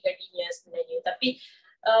tak beli gardenia sebenarnya. Tapi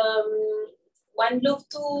one loaf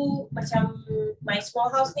tu macam my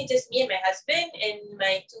small house ni just me and my husband and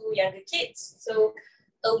my 2 younger kids. So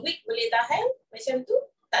a week boleh tahan macam tu.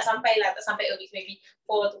 Tak sampai a week, maybe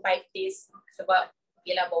 4 to 5 days, sebab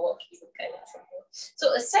yelah bawa pergi makan lah semua.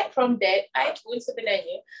 So aside from that, I pun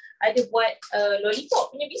sebenarnya ada buat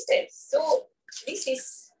lollipop punya business. So this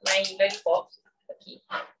is my lollipop. Okay,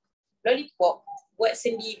 lollipop buat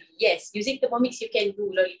sendiri. Yes, using Thermomix you can do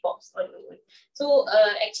lollipops on your own. So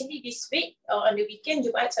actually this week on the weekend,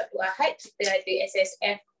 Jumaat, Sabtu, Ahad, kita ada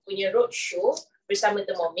SSF punya roadshow bersama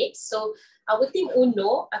Thermomix. So our team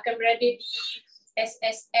Uno akan berada di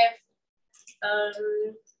SSF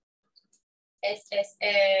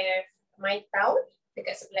My Town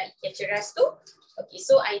dekat sebelah IKEA Ceras tu. Okay,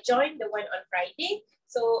 so I joined the one on Friday.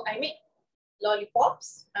 So I make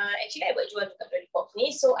lollipops. Actually, I buat jual dekat lollipops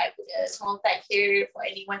ni. So, I put a small tag here for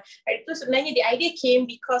anyone. Itu sebenarnya the idea came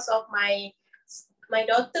because of my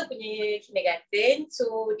daughter punya kindergarten.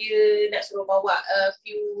 So, dia nak suruh bawa a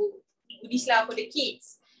few goodies lah for the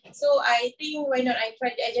kids. So, I think why not I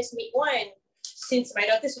just make one. Since my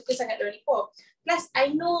daughter suka sangat lollipop. Plus,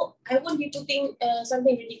 I know I won't be putting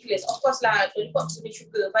something ridiculous. Of course lah, lollipop punya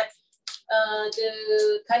sugar. But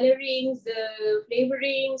the colorings, the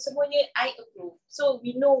flavoring, semuanya I approve. So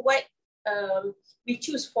we know what we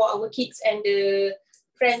choose for our kids and the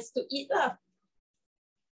friends to eat lah.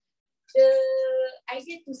 The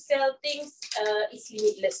idea to sell things is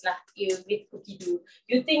limitless lah with Cookie Do.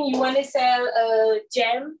 You think you want to sell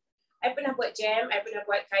jam? I pernah buat jam, I pernah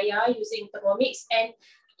buat kaya using Thermomix and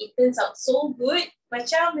it turns out so good.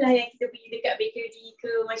 Macam lah yang kita pergi dekat bakery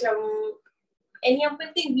ke macam. And yang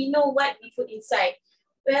penting, we know what we put inside.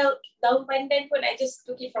 Well, daun pandan pun I just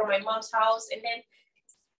took it from my mom's house and then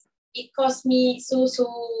it cost me so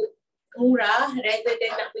murah rather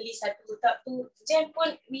than nak beli satu tub tu. Jam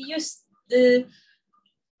pun, we use the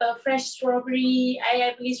fresh strawberry. I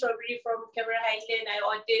beli strawberry from Cameron Highland. I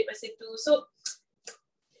ordered masa tu. So,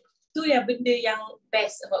 tu yang benda yang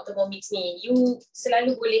best about Thermomix ni. You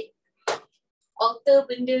selalu boleh alter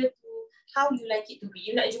benda tu how you like it to be.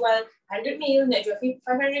 You nak jual 100 ml, nak jual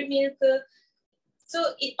 500 ml ke.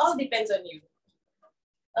 So it all depends on you.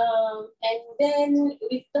 And then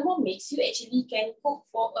with Thermomix, you actually can cook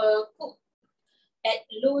at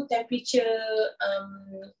low temperature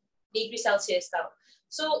degree Celsius tau.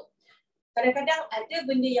 So kadang-kadang ada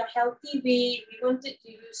benda yang healthy way, we wanted to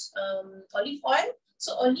use olive oil.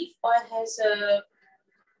 So olive oil has a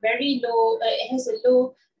very low, it has a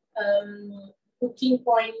low cooking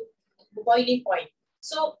point, boiling point.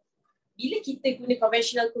 So, bila kita guna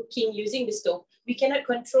conventional cooking using the stove, we cannot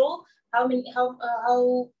control how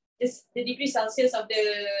the degree Celsius of the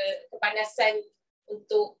kepanasan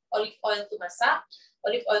untuk olive oil to masak,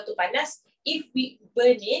 olive oil to panas. If we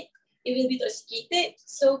burn it, it will be toxicated.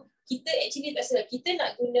 So, kita actually tak salah. Kita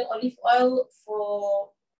nak guna olive oil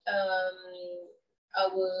for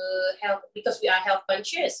our health because we are health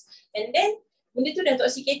conscious. And then, benda tu dah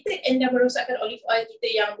toxicated and dah merosakkan olive oil kita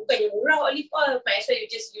yang bukannya murah olive oil. Might as well you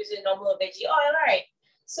just use a normal veggie oil, right?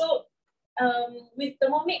 So, with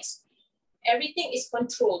Thermomix, everything is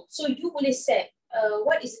controlled. So, you boleh set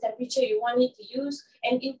what is the temperature you want it to use.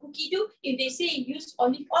 And in Cookie Do, if they say use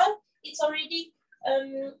olive oil, it's already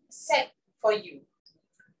set for you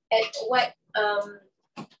at what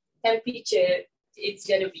temperature it's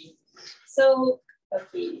gonna be. So,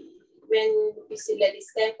 okay. When we still let it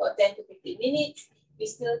stand for 10 to 15 minutes, we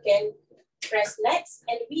still can press next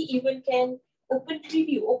and we even can open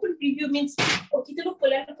preview. Open preview means, oh kita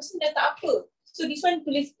lupa lah, lepas ni dah tak apa. So this one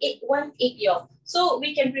tulis egg yolk. So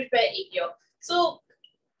we can prepare egg yolk. So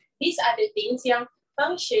these are the things yang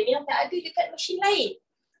function yang tak ada dekat mesin lain.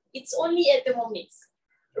 It's only at Thermomix.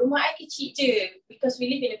 Rumah I kecil je because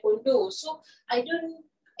we live in a condo. So I don't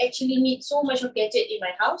actually need so much of gadget in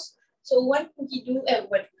my house. So one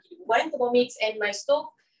Thermomix and my stove,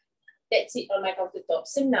 that's it on my countertop.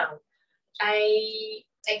 Senang. I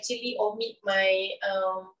actually omit my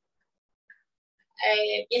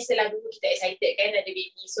biasalah dulu kita excited kan ada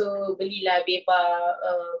baby, so belilah beba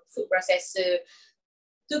food processor.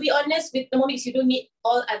 To be honest, with Thermomix you don't need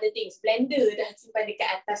all other things. Blender dah simpan dekat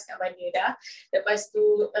atas kat mana dah. Lepas tu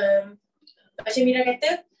macam Mira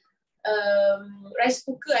kata, rice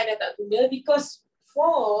cooker I dah tak guna because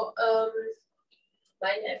for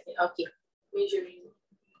okay, measuring.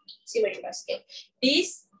 See my basket.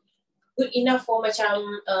 This good enough for macam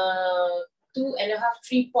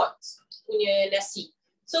 2.5-3 pots punya nasi.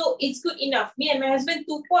 So it's good enough. Me and my husband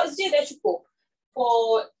 2 pots je dah cukup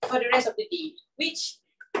for the rest of the day. Which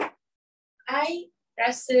I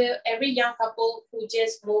rasa every young couple who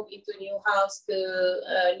just moved into new house ke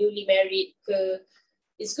newly married ke,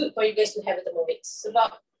 it's good for you guys to have a Thermomix.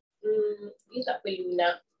 Sebab you tak perlu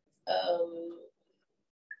nak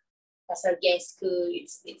pasal gas ke,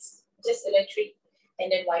 it's just electric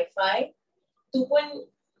and then Wi-Fi. Tu pun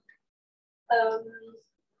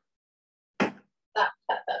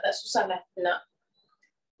tak susah lah nak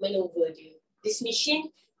maneuver dia. This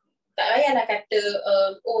machine tak payahlah kata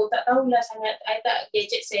tak tahulah sangat, I tak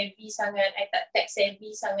gadget savvy sangat, I tak tech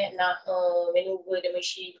savvy sangat nak maneuver the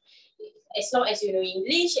machine. As long as you know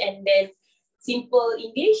English and then simple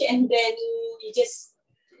English and then you just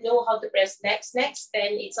know how to press next,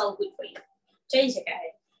 then it's all good for you. Macam ni cakap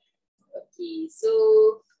kan. Okay, so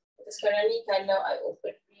sekarang ni kalau I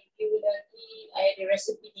open review lagi, I ada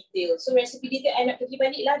recipe detail. So recipe detail, I nak pergi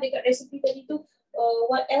balik lah dekat recipe tadi tu.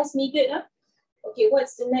 What else needed lah? Okay,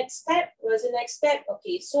 what's the next step?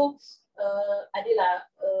 Okay, so adalah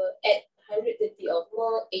add 130 of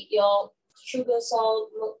milk, egg yolk, sugar, salt,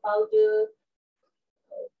 milk powder.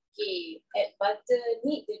 Okay, add butter,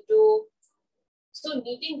 knead the dough. So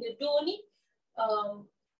kneading the dough ni,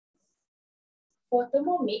 for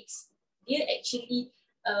Thermomix, dia actually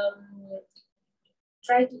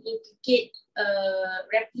try to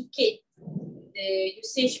replicate the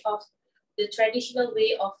usage of the traditional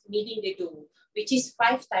way of kneading the dough, which is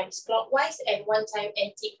 5 times clockwise and 1 time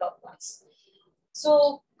anti-clockwise.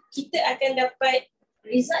 So kita akan dapat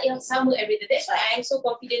result yang sama every day. That's why I'm so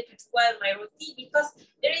confident to jual my roti, because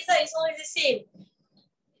the result is always the same.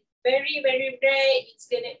 Very, very rare,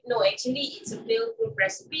 actually it's a fail-proof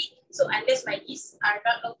recipe. So unless my yeast are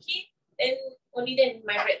not okay, then only then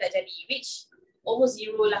my bread tak jadi, which almost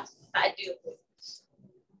zero lah, tak ada pun.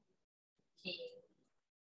 Okay.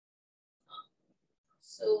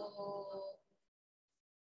 So,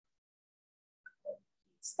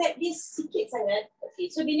 step this sikit sangat. Okay,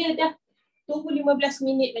 so bila dah tunggu 15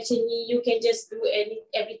 minit macam ni, you can just do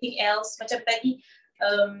everything else. Macam tadi,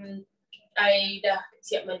 I dah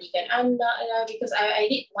siap mandikan anak lah, because I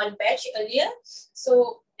did one batch earlier.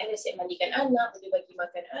 So, I dah siap mandikan anak, boleh bagi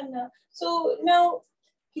makan anak. So, now,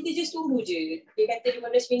 kita just tunggu je. Dia kata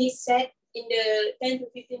 15 minit, set in the 10 to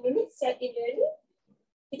 15 minutes, set in the ni.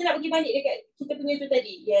 Kita nak pergi balik dekat kita punya tu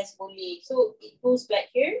tadi. Yes, boleh. So, it goes back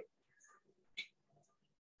here.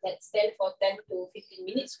 Let's stand for 10 to 15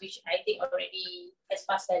 minutes, which I think already has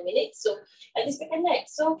passed 10 minutes. So, I just tekan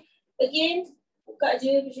next. So, again, buka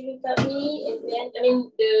je measuring cup ni, and then,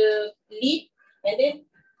 the lid, and then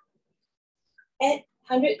add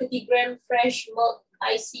 130 gram fresh milk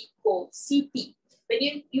icy cold, CT.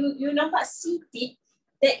 When you nampak CT,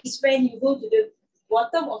 that is when you go to the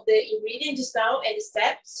bottom of the ingredient just now and the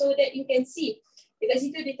step, so that you can see. Dekat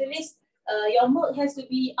situ dia tulis, your milk has to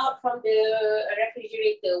be out from the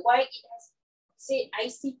refrigerator. Why it has said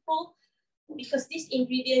icy cold? Because this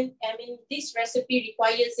ingredient, this recipe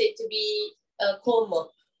requires it to be cold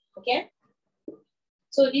milk. Okay?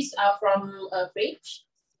 So these are from fridge.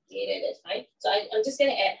 Okay, that's fine. So I'm just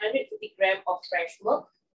going to add 150 gram of fresh milk.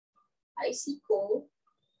 Icy cold.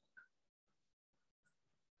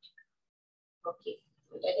 Okay.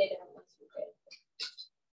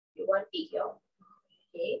 You want egg yolk.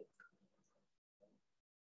 Okay.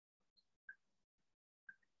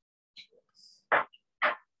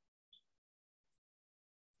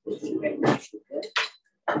 Sugar.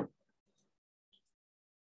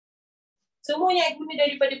 Semuanya I guna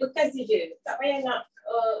daripada bekas je. Tak payah nak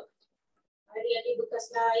ada bekas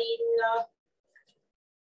lain lah.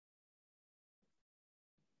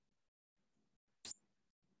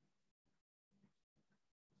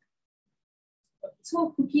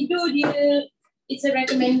 So cookie dough dia, it's a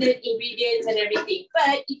recommended ingredients and everything.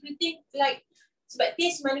 But if you think like, sebab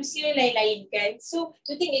taste manusia lain-lain kan, so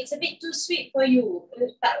you think it's a bit too sweet for you.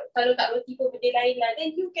 Kalau tak roti pun benda lain lah,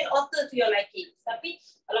 then you can alter to your liking. Tapi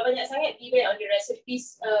kalau banyak sangat, depend on the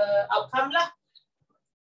recipes outcome lah.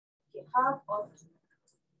 Okay, half of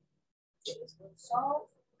tablespoon salt.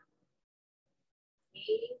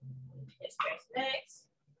 Okay, let's press next.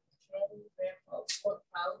 10 gram of milk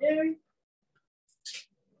powder.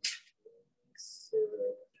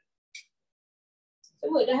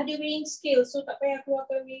 Semua dah ada weighing scale, so tak payah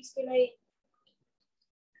keluarkan weighing scale lain.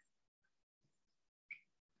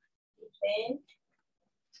 Then,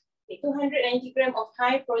 290 gram of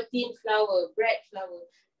high protein flour, bread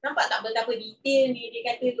flour. Nampak tak betapa detail ni?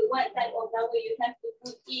 Dia kata what type of flour you have to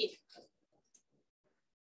put in.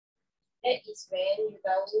 That is when you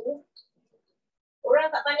tahu.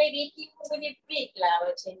 Orang tak pandai baking pun boleh bake lah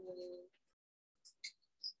macam ni.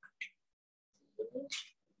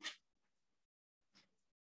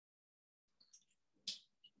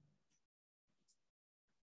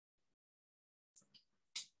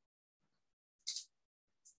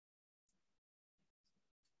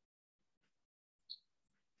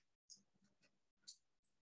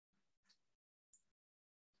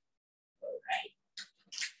 Alright.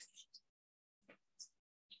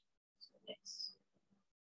 Next.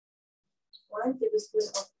 1 tablespoon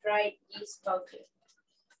of dried yeast powder.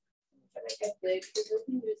 Because we'll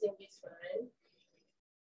be using this one.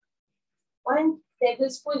 1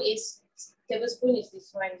 tablespoon is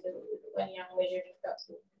this one, the one yang measuring cup.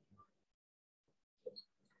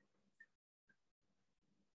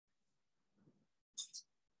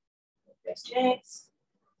 Press next.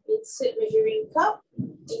 Insert measuring cup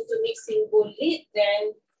into mixing bowl lid.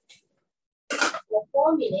 Then for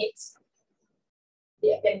 4 minutes,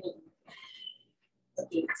 dia akan knead.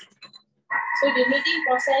 Okay. So the kneading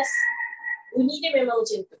process, bunyi dia memang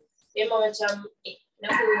macam tu. memang macam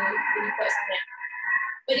kenapa boleh kuat sangat.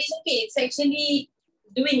 But it's okay, it's actually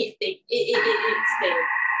doing its thing. It's there.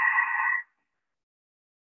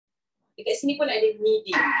 Dekat sini pun ada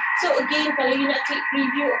kneading. So again, kalau you nak klik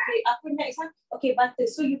preview, okay, apa next lah? Okay, butter.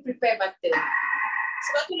 So you prepare butter.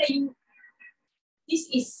 Sebab tu lah this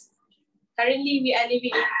is, currently we are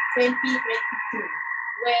living in 2022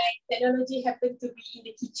 where technology happen to be in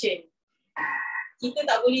the kitchen. Kita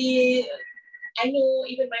tak boleh, I know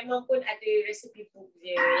even my mom pun ada recipe book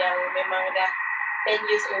je yang memang dah 10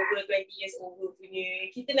 years over, 20 years over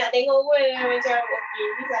punya. Kita nak tengok pun macam, okay,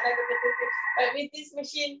 ni salah ke betul-betul. But with this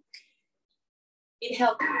machine, it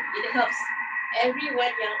helps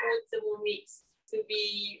everyone yang owns Thermomix to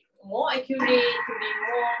be more accurate, to be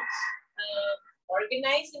more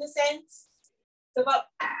organized in a sense. Sebab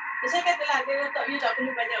macam katalah, dia tak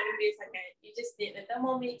perlu banyak benda sangat. You just need a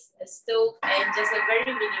Thermomix, a stove, and just a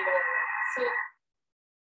very minimal one. So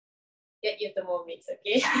get your Thermomix,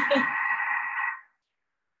 okay?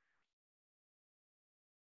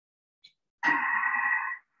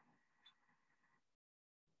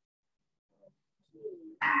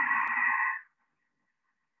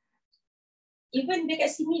 Even dekat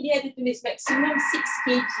sini dia ada tulis maximum 6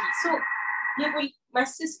 kg. So dia boleh,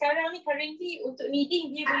 masa sekarang ni currently untuk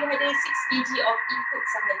kneading dia boleh ada 6 kg of input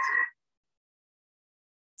sahaja.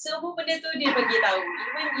 Semua benda tu dia bagi tahu.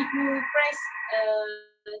 Even if you press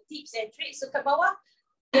tips and tricks, so kat bawah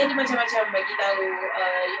dia ada macam-macam bagi tahu.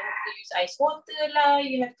 You have to use ice water lah,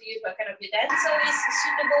 you have to use what kind of utensil is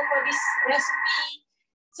suitable for this recipe.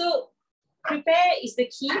 So prepare is the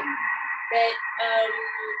key. That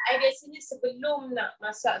I biasanya sebelum nak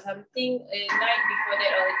masak something, a night before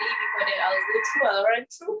that or a day before that, I'll go through, I'll run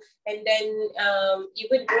through, and then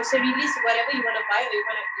even grocery list, whatever you want to buy or you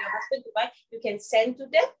want your husband to buy, you can send to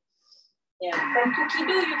them. Yeah, from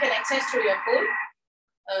Cookido you can access through your phone,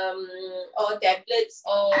 or tablets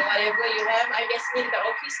or whatever you have. I biasanya dekat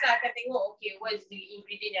office lah akan tengok, okay, what is the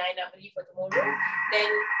ingredient yang I nak beli for tomorrow. Then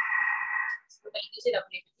sebab itu saya dah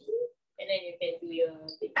boleh beli, and then you can do your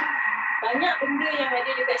thing. Banyak benda yang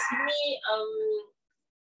ada dekat sini,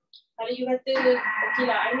 kalau you kata, okay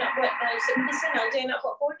lah, I nak buat benda senang je, I nak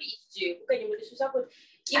buat porridge je, bukannya benda susah pun.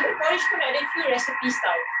 Even porridge pun ada few recipes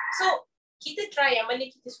tau. So, kita try yang mana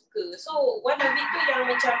kita suka. So, one of it tu yang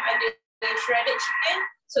macam ada shredded chicken,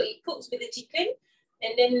 so it cooks with the chicken,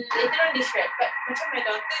 and then later on they shred. But macam my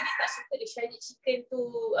daughter, dia tak suka the shredded chicken tu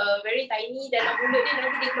very tiny dalam mulut dia,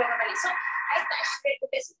 nanti dia keluarkan balik. So, I tak shred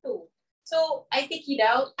dekat situ. So I take it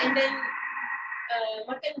out and then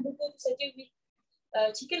makan bubur tu saja with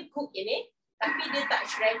chicken cook in it, tapi dia tak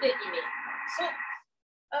shredded in it. So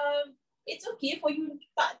it's okay for you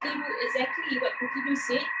tak to do exactly what Cookido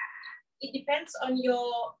said. It depends on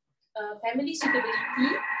your family suitability,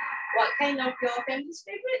 what kind of your family's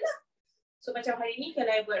favorite lah. So macam hari ni kalau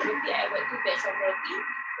I buat roti, I buat 2 batch of roti,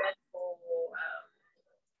 one for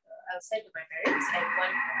I'll send to my parents and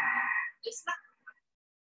one for this lah.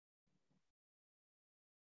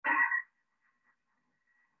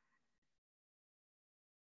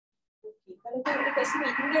 Okay, kalau tengok dekat sini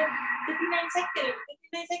tinggal 39 second.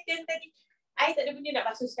 39 second tadi. I tak ada benda nak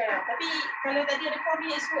basuh sekarang. Tapi kalau tadi ada 4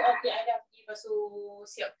 minutes tu, okay, I dah pergi basuh,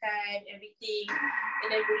 siapkan everything. And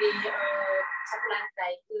then boleh sapu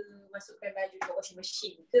lantai ke, masukkan baju ke washing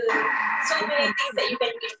machine ke. So many things that you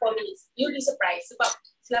can do in 4 minutes. You'll be surprised. Sebab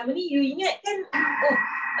selama ni you ingat kan,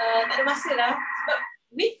 tak ada masa lah. Sebab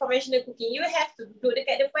with conventional cooking, you have to duduk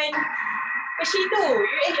dekat depan machine tu.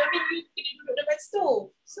 You kena duduk depan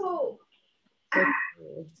stove. So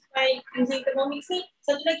by using Thermomix ni,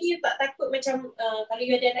 satu lagi you tak takut macam kalau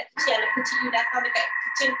you ada anak kecil you datang dekat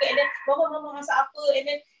kitchen ke, and then mama masak apa, and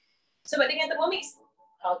then sebab dengan Thermomix,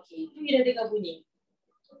 okay, tu you dah dengar bunyi.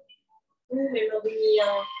 Memang bunyi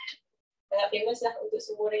yang sangat famous lah untuk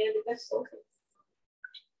semua orang yang dekat stove.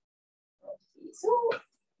 Okay, so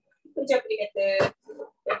itu macam apa dia kata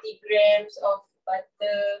 30 grams of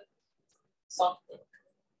butter softened,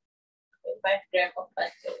 5 grams of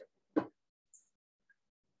butter.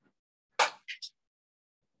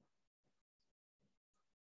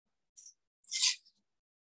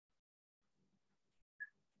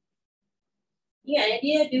 Yeah,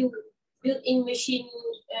 dia ada built-in machine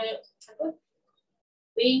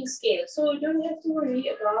weighing scale. So don't have to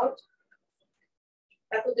worry about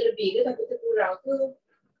takut terlebih ke, takut terkurang ke.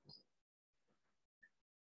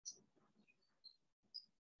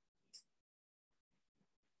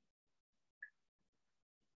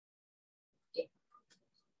 Okay.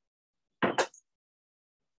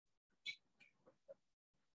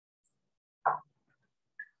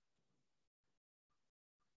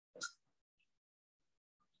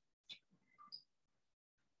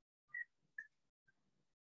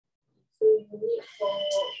 minute for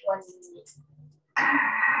 1 minute.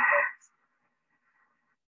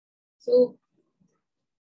 So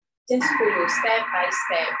just follow step by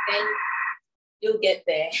step, then you'll get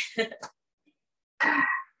there.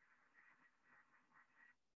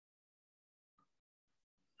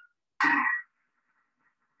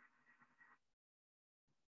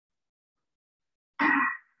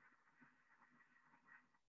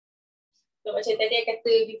 So, macam tadi I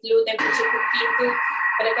kata with low temperature cooking tu,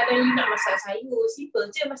 kadang-kadang you nak masak sayur, simple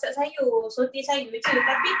je masak sayur, saute sayur je,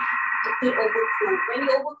 tapi betul overcook. When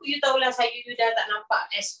you overcook, you tahulah sayur you dah tak nampak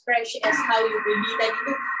as fresh as how you beli tadi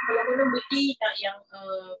tu. Kalau korang beli nak yang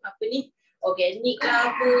apa ni, organic lah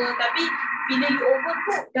apa, tapi bila you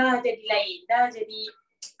overcook dah jadi lain, dah jadi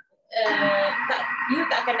you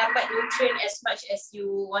tak akan dapat nutrient as much as you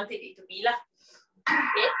wanted it to be lah.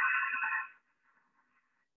 Okay.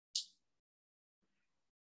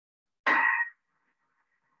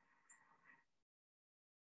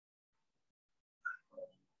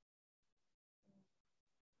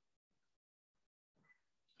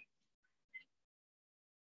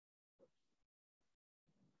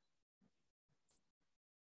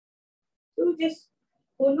 So just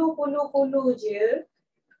follow je.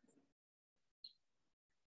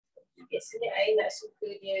 Biasanya I nak suka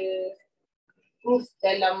dia proof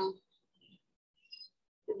dalam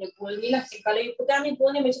punya bowl ni lah. Kalau you pegang ni, bowl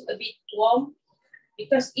ni macam a bit warm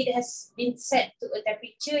because it has been set to a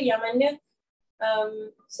temperature yang mana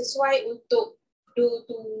sesuai untuk dough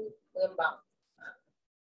tu mengembang.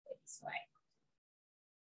 That's why.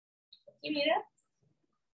 Okay, Mira?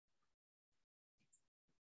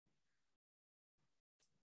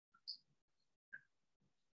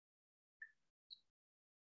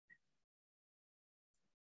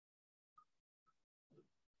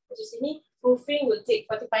 Macam sini, proofing will take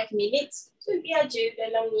 45 minutes. So biar je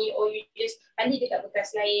dalam ni, or you just andi dekat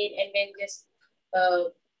bekas lain and then just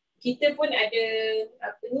kita pun ada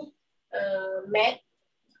apa ni mat.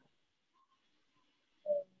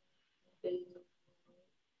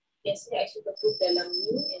 Biasanya I suka put dalam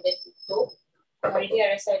ni and then tutup. Hari ni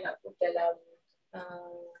I rasa I nak put dalam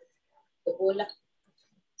the bowl lah.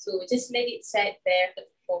 So just let it set there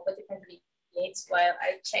for 45 minutes while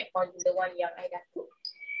I check on the one yang I dah cook.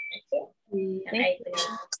 Okay. Thank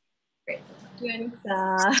you, Annisa.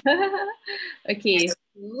 Okay,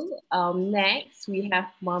 so next we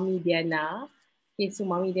have Mami Diyana. Okay, so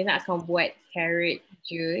Mami Diyana akan buat carrot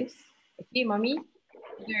juice. Okay, Mami,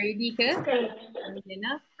 you ready ke? Okay. Mami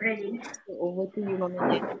Diyana? Ready. So over to you, Mami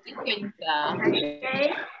Diyana. Thank you, Annisa.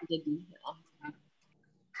 Okay. Jadi.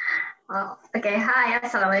 Okay, hi.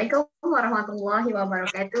 Assalamualaikum warahmatullahi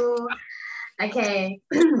wabarakatuh. Okay.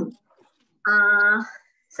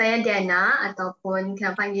 Saya Diyana ataupun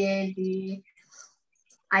kena panggil di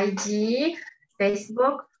IG,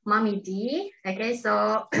 Facebook, Mami D. Okay, so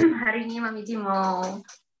hari ni Mami D mau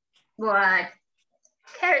buat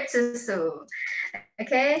carrot susu.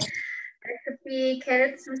 Okay, resepi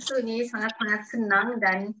carrot susu ni sangat-sangat senang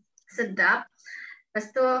dan sedap.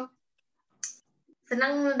 Lepas tu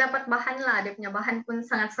senang dapat bahan lah, dia punya bahan pun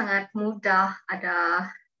sangat-sangat mudah. Ada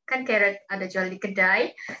kan carrot ada jual di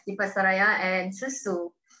kedai, di pasaraya and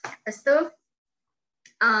susu. Lepas tu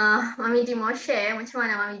Mami D mau share macam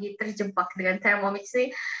mana Mami D terjebak dengan Thermomix ni.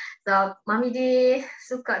 So Mami D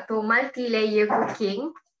suka tu multi-layer cooking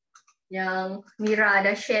yang Mira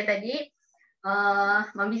ada share tadi.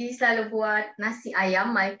 Mami D selalu buat nasi ayam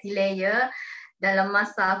multi-layer, dalam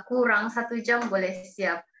masa kurang 1 jam boleh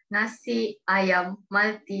siap nasi ayam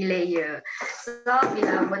multi-layer. So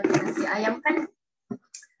bila buat nasi ayam kan,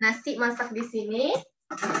 nasi masak di sini,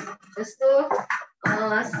 terus tu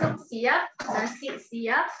sup siap, nasi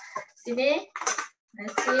siap, sini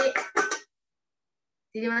nasi,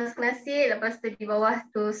 sini masak nasi, lepas tu di bawah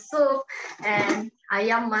tu sup and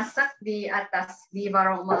ayam masak di atas di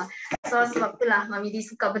baroma. So sebab itulah Mami D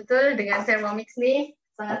suka betul dengan Thermomix ni,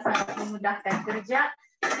 sangat-sangat memudahkan kerja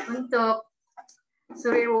untuk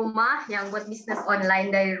suri rumah yang buat bisnes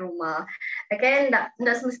online dari rumah. Okay,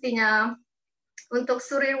 tidak semestinya untuk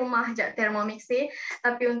suri rumah je Thermomix ni,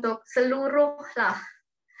 tapi untuk seluruh lah.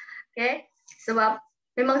 Okay, sebab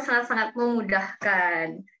memang sangat-sangat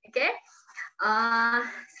memudahkan. Okay,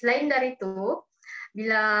 selain dari itu,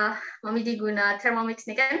 bila Mami D guna Thermomix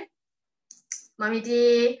ni kan, Mami D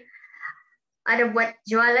ada buat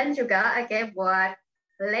jualan juga. Okay, buat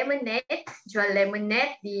lemonade, jual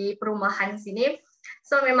lemonade di perumahan sini.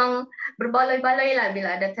 So memang berbaloi-baloi lah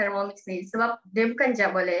bila ada Thermomix ni, sebab dia bukan je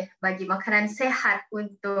boleh bagi makanan sehat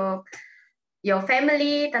untuk your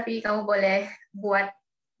family, tapi kamu boleh buat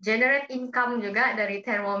generate income juga dari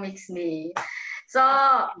Thermomix ni. So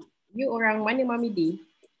You orang mana, Mami D?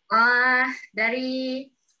 Dari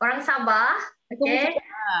orang Sabah. Aku pun Okay.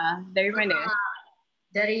 Sabah. Dari mana?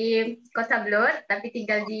 Dari Kota Blut, tapi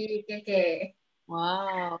tinggal di KK.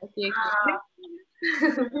 Wow, okay. Ah.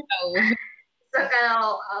 Tahu. So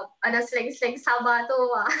kalau ada slang-slang Sabah tu,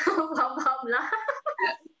 faham lah.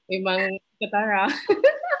 Memang ketara.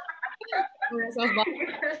 Orang Sabah.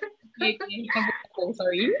 Okay.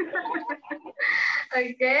 Sorry.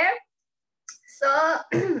 Okay. So,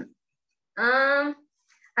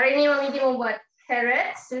 hari ni Mami Di mau buat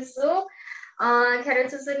carrot susu. Carrot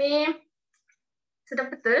susu ni sudah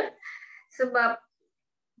betul sebab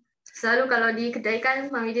selalu kalau di kedai kan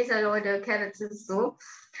Mami Di selalu ada carrot susu.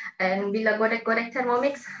 Dan bila goreng-goreng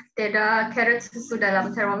Thermomix, tidak carrot susu dalam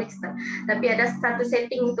Thermomix. Tapi ada satu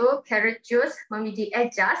setting tu, carrot juice, Mami Di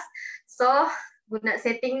adjust. So, guna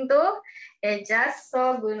setting tu, adjust.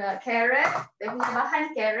 So, guna carrot, dia punya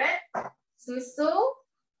bahan carrot, susu,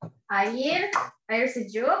 air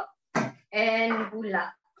sejuk, and gula.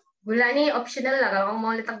 Gula ni optional lah, kalau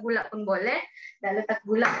mau letak gula pun boleh, dan letak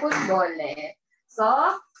gula pun boleh. So,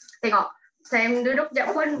 tengok. Time duduk je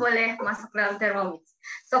pun boleh masuk dalam Thermomix.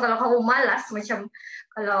 So kalau kamu malas macam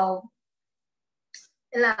kalau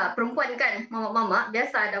lah perempuan kan mama-mama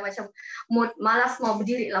biasa ada macam mood malas mau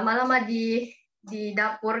berdiri lama-lama di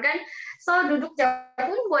dapur kan. So duduk je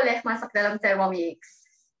pun boleh masuk dalam Thermomix.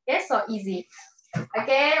 Okay, so easy.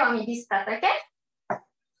 Okay, Mami di start, okay?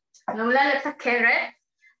 Mula letak carrot.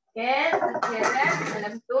 Okay, letak carrot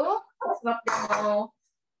dalam tu sebab dia mau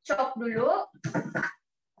chop dulu.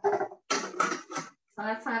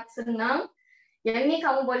 Sangat-sangat senang. Yang ni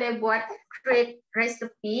kamu boleh buat create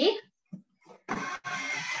recipe.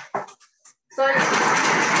 So,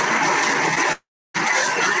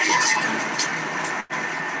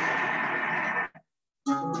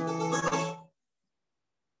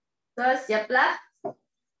 siaplah.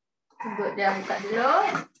 Tunggu dia buka dulu.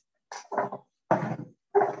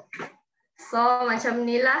 So, macam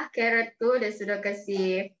ni lah carrot tu dia sudah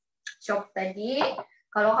kasih chop tadi.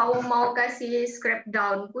 Kalau kamu mau kasih scrape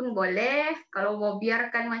down pun boleh. Kalau mau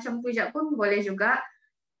biarkan macam tu je pun boleh juga.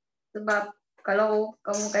 Sebab kalau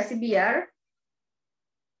kamu kasih biar,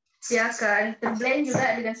 dia akan terblend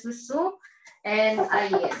juga dengan susu and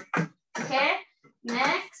air. Okay,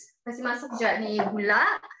 next. Kasih masuk je ni gula.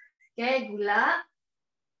 Okay, gula.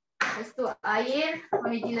 Lepas tu air,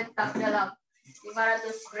 Mami diletak dalam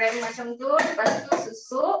 500 gram macam tu. Lepas tu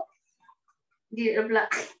susu.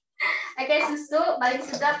 Direbak. Okay, susu paling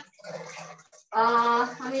sedap.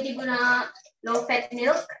 Mami diguna low fat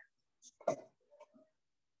milk.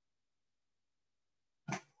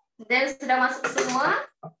 Dan sudah masuk semua.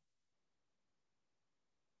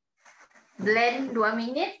 Blend 2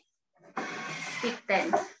 minit. Stick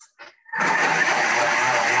 10.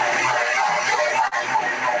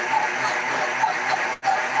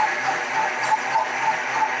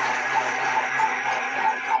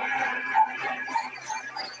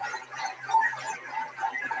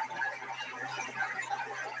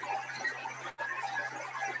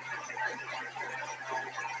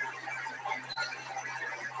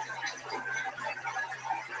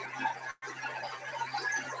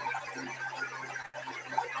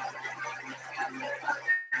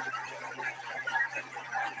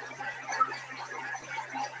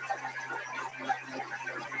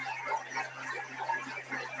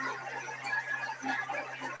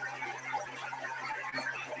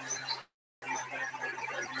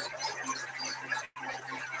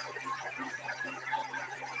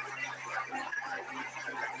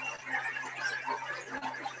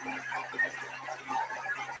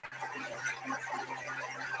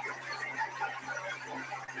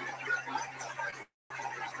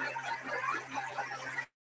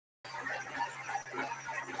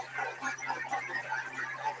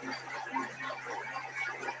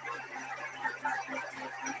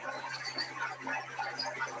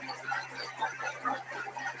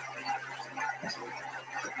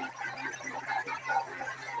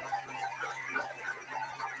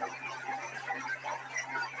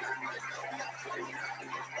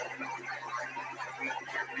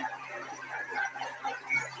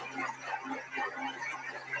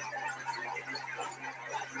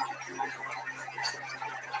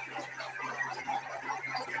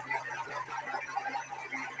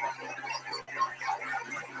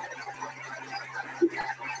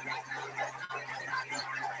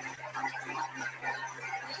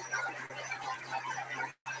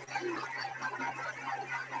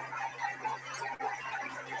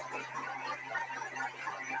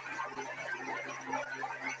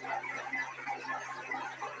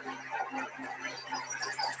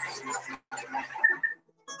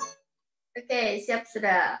 Okay, siap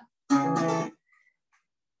sudah.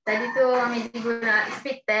 tadi tu Mami guna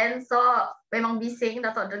speed 10, so memang bising,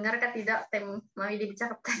 tak tahu dengar kan tidak time Mami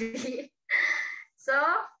bercakap tadi. So,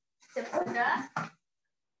 sudah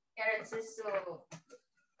carrot susu.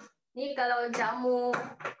 Ni kalau jamu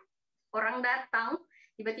orang datang,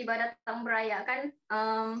 tiba-tiba datang berayak kan,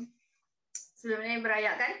 sebelumnya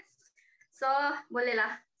berayak kan. So,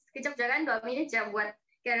 bolehlah sekejap jangan 2 minit je buat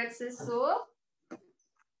carrot susu.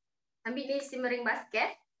 Ambil di simmering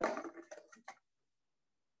basket.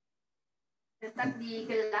 Letak di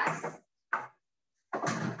gelas.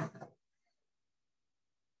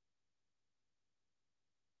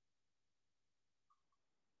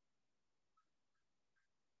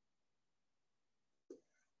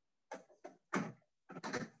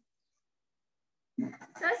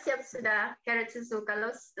 So, siap sudah carrot susu.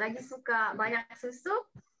 Kalau lagi suka banyak susu,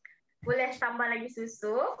 boleh tambah lagi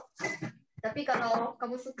susu. Tapi kalau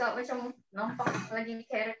kamu suka macam nampak lagi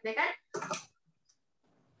carrot dia kan,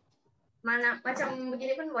 mana macam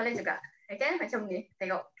begini pun boleh juga. Okay, macam ni.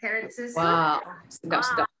 Tengok carrot susu. Wow,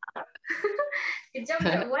 sedap. Kejap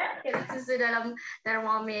nak buat carrot susu dalam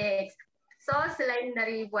Thermomix. So, selain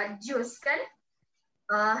dari buat jus kan,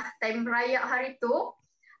 time raya hari tu,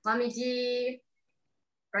 Mami Ji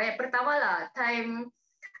raya pertama lah. Time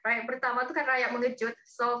raya pertama tu kan raya mengejut.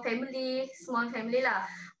 So, small family lah.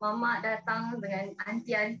 Mama datang dengan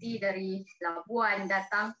aunty-aunty dari Labuan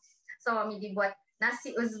datang. So, Mami dibuat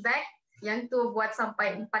nasi Uzbek. Yang tu buat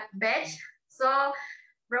sampai 4 batch. So,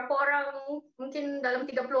 berapa orang? Mungkin dalam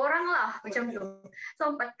 30 orang lah. Macam tu.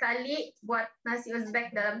 So, 4 kali buat nasi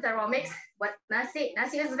Uzbek dalam Thermomix. Buat nasi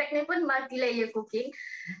Uzbek ni pun multi-layer cooking.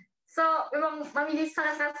 So, memang Mami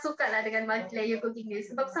sangat-sangat suka lah dengan multi-layer cooking ni.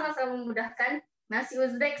 Sebab sangat-sangat memudahkan. Nasi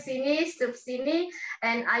Uzbek sini, sup sini,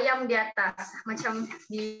 and ayam di atas. Macam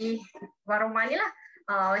di warung mana lah.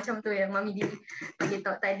 Macam tu yang Mami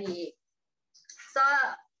beritahu tadi. So,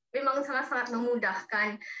 memang sangat-sangat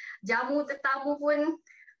memudahkan. Jamu tetamu pun,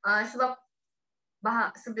 sebab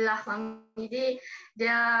sebelah Mami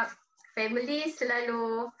dia family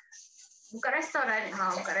selalu buka restoran.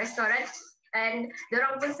 And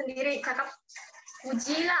diorang pun sendiri cakap,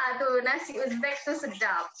 pujilah tu nasi Uzbek tu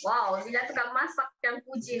sedap. Wow, bila tukang masak yang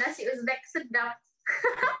puji nasi Uzbek sedap.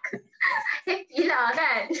 Happy lah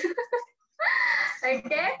kan?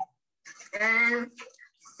 Okay. And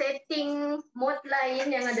setting mode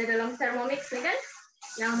lain yang ada dalam Thermomix ni kan,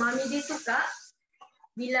 yang Mami Di suka,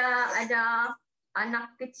 bila ada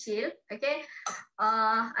anak kecil, okay,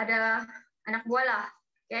 ada anak buah lah,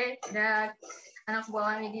 okay, ada anak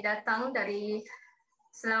buah Mami Di datang dari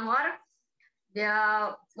Selangor, dia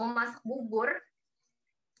mau masak bubur.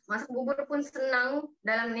 Masak bubur pun senang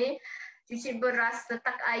dalam ni. Cuci beras,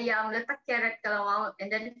 letak ayam, letak carrot kalau mau, and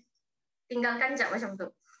then tinggalkan je macam tu.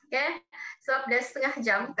 Okay? Sebab dia setengah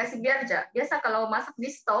jam, kasih biar je. Biasa kalau masak di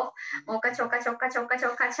stove, mau kacau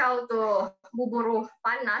tu bubur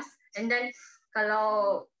panas, and then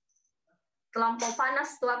kalau terlampau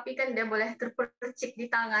panas tu api kan dia boleh terpercik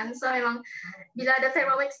di tangan. So memang bila ada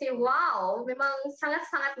Thermomix ni, wow, memang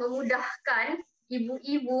sangat-sangat memudahkan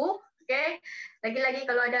ibu-ibu. Okay, lagi-lagi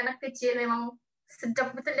kalau ada anak kecil memang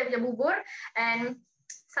sedap betul dia punya bubur, and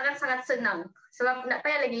sangat-sangat senang. Sebab tak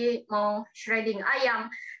payah lagi mau shredding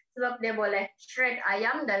ayam, sebab dia boleh shred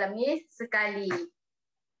ayam dalam ni sekali.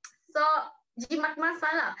 So jimat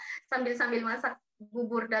masalah sambil masak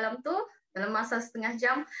bubur dalam tu, dalam masa setengah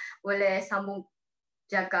jam boleh sambung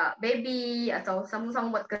jaga baby atau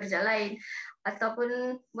sambung-sambung buat kerja lain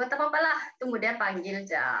ataupun buat apa-apa lah, tunggu dia panggil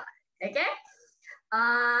je. Okay?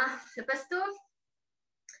 Lepas tu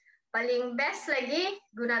paling best lagi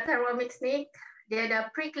guna Thermomix ni, dia ada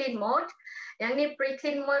pre-clean mode. Yang ni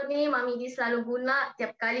pre-clean mode ni Mami Di selalu guna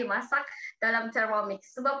tiap kali masak dalam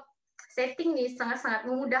Thermomix. Sebab setting ni sangat-sangat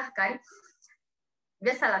memudahkan.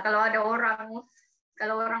 Biasalah kalau ada orang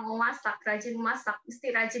mau masak, rajin masak,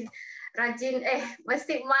 mesti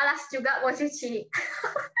mesti malas juga mau cuci.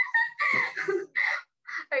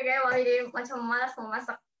 Okay, Mami Di macam malas mau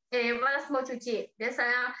masak. Malas mau cuci.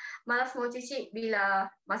 Biasanya malas mau cuci bila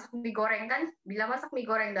masak mie goreng kan. Bila masak mie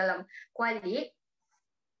goreng dalam kuali,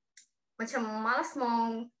 macam malas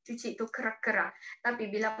mau cuci tu kerak-kerak.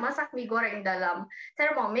 Tapi bila masak mie goreng dalam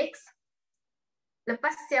Thermomix,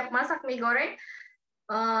 lepas siap masak mie goreng,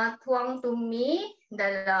 tuang tu mie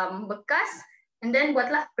dalam bekas, and then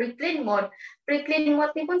buatlah pre-clean mode. Pre-clean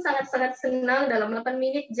mode ni pun sangat-sangat senang, dalam 8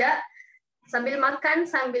 minit je. Sambil makan,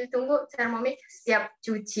 sambil tunggu Thermomix siap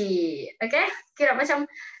cuci. Okay? Kira macam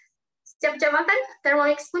setiap jam makan,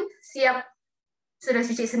 Thermomix pun siap sudah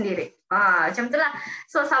cuci sendiri. Macam itulah.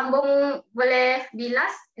 So sambung boleh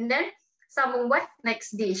bilas, and then sambung buat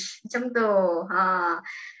next dish. Macam tu.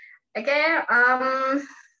 Okay.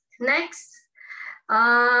 Next,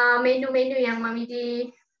 menu-menu yang Mami Di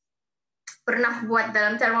pernah buat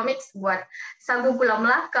dalam Thermomix, buat sagu gula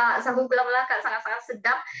Melaka. Sagu gula Melaka sangat-sangat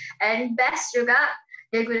sedap and best juga.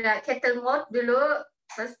 Dia guna kettle mode dulu,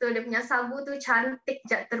 lepas tu dia punya sagu tu cantik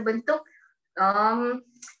terbentuk.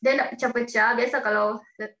 Dia nak pecah-pecah. Biasa kalau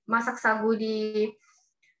masak sagu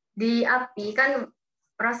di api kan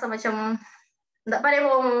rasa macam tak pandai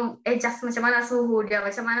mau adjust macam mana suhu dia,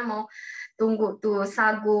 macam mana mau tunggu tu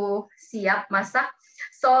sagu siap masak.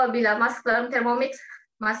 So bila masuk dalam Thermomix,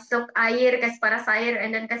 masuk air, kasih panas air,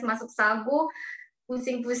 and then kasih masuk sagu,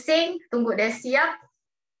 pusing-pusing, tunggu dia siap.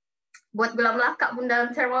 Buat gula Melaka pun dalam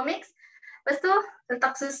Thermomix. Lepas tu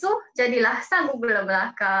letak susu, jadilah sagu gula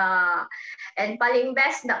Melaka. And paling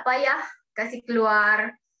best, tak payah kasih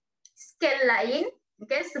keluar scale lain.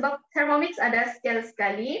 Okay, sebab Thermomix ada scale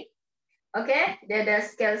sekali. Okay, dia ada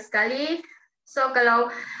scale sekali. So kalau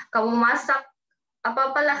kamu masak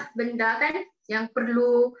apa-apalah benda kan yang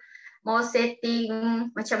perlu mau setting,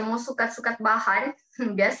 macam mau sukat-sukat bahan.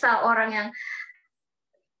 Biasa orang yang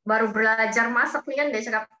baru belajar masak ni kan dia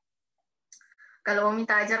cakap, kalau mau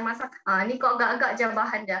minta ajar masak, ni kok agak-agak je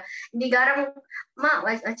bahan dia. Ini garam,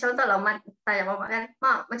 Mak, contoh lah, Mak tanya Mama kan,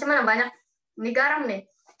 Mak, macam mana banyak ni garam nih?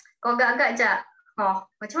 Kok agak-agak je? Oh,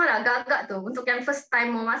 macam mana agak-agak tu? Untuk yang first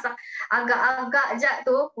time mau masak, agak-agak je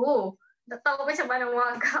tu, tak tahu macam mana mau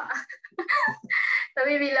agak.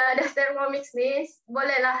 Tapi bila ada Thermomix ni,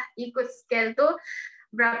 bolehlah ikut scale tu,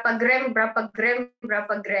 berapa gram, berapa gram,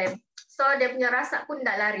 berapa gram. So, dia punya rasa pun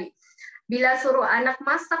tak lari. Bila suruh anak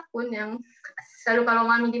masak pun, yang selalu kalau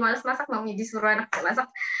Mami Di malas masak, Mami disuruh anak masak.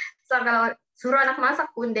 So, kalau suruh anak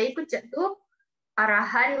masak pun, dia ikut je tu,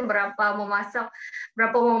 arahan berapa mau masak,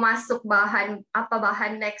 berapa mau masuk bahan, apa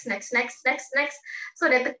bahan next. So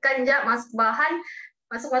dia tekan je masuk bahan,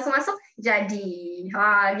 masuk, jadi.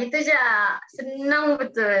 Gitu je. Senang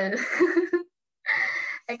betul.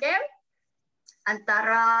 Okay.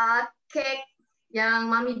 Antara kek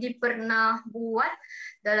yang Mami Di pernah buat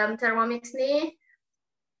dalam Thermomix ni,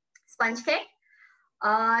 sponge cake,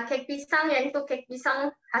 kek pisang, yang itu kek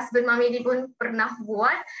pisang husband Mami Di pun pernah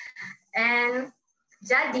buat. And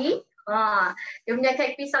jadi, dia punya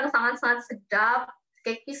kek pisang sangat-sangat sedap.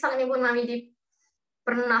 Kek pisang ni pun Mami Di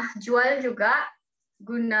pernah jual juga,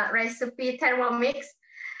 guna resepi Thermomix.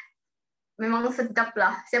 Memang sedap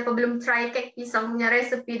lah. Siapa belum try kek pisang punya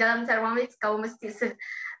resepi dalam Thermomix, kau mesti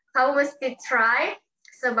try.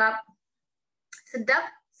 Sebab sedap,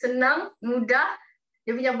 senang, mudah.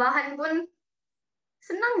 Dia punya bahan pun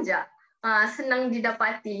senang je. Senang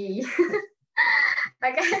didapati.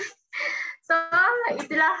 Okay. So,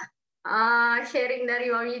 itulah sharing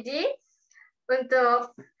dari Mami Di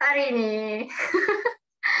untuk hari ini.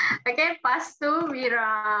 Okay, pass to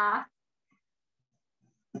Mira.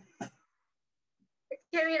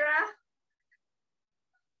 Okay, Mira.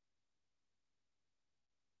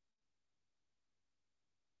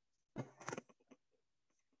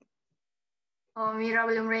 Oh, Mira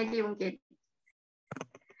belum ready mungkin.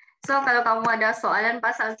 So, kalau kamu ada soalan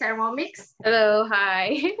pasal Thermomix. Hello,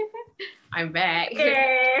 hi. I'm back.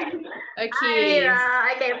 Okay. Okay. Hi, Mira.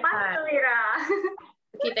 Okay, pass to Mira.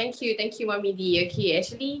 Okay, thank you Mami Di. Okay,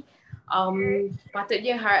 actually,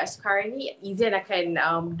 patutnya sekarang ni Izian akan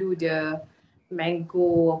do the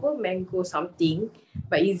mango something.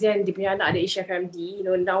 But Izian dia punya anak ada HFMD. You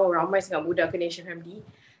know, now ramai sangat budak kena HFMD.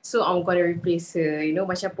 So I'm gonna replace her. You know,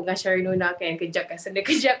 macam pengacara Nona kan, kejap kat sana,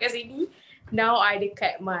 kejap kat sini. Now I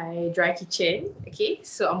dekat my dry kitchen. Okay,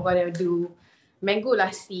 so I'm gonna do mango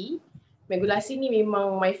lassi. Mango lassi ni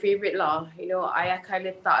memang my favourite lah. You know, I akan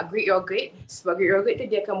letak Greek yogurt. Sebab Greek yogurt tu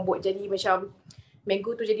dia akan buat jadi macam,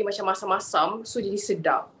 mango tu jadi macam masam-masam. So jadi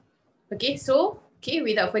sedap. Okay, so, okay,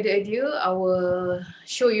 without further ado, I will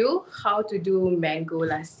show you how to do mango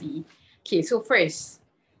lassi. Okay, so first,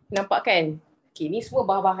 nampak kan? Okay, ni semua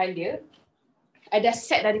bahan-bahan dia. I dah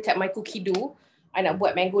set dah dekat my cookie dough. I nak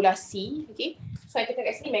buat mango lassi. Okay, so I tekan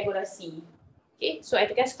kat sini mango lassi. Okay, so I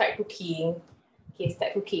tekan start cooking. Okay,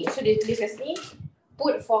 start cooking. So dia tulis kat sini,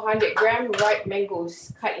 put 400 gram ripe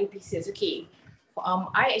mangoes, cut in pieces. Okay,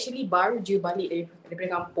 I actually baru je balik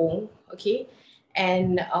daripada kampung. Okay,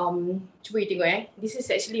 and cuba you tengok this is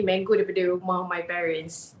actually mango daripada rumah my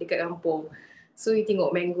parents dekat kampung. So you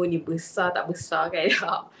tengok mango ni besar tak besar kan.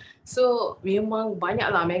 So memang banyak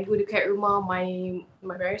lah mango dekat rumah my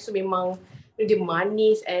parents. So memang dia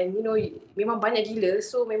manis and you know memang banyak gila.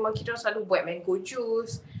 So memang kita selalu buat mango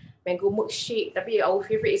juice, mango milkshake, tapi our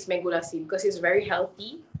favourite is mango lassi because it's very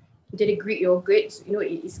healthy. Jadi Greek yogurt, you know,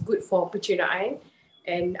 it is good for pencernaan.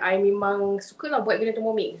 And I memang suka lah buat guna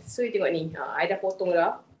Thermomix. So you tengok ni, I dah potong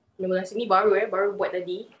dah. Mango lassi ni baru buat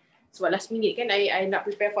tadi. Sebab last minute kan I nak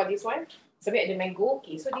prepare for this one. Sebab ada mango.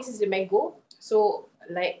 Okay, so this is the mango. So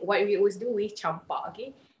like what we always do, we campak.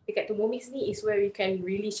 Okay, dekat Thermomix ni is where we can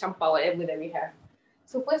really campak whatever that we have.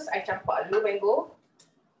 So first I campak dulu mango.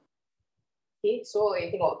 Okay, so I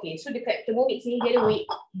tengok. Okay, so dekat Thermomix ni dia ada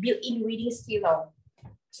built-in weighing scale tau.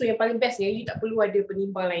 So yang paling best ni, you tak perlu ada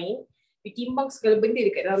penimbang lain. You timbang segala benda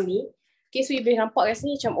dekat dalam ni. Okay, so you boleh nampak kat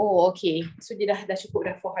sini macam, oh okay. So dia dah cukup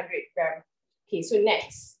dah 400 gram. Okay, so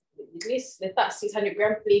next. This letak 600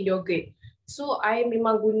 gram plain yogurt. So I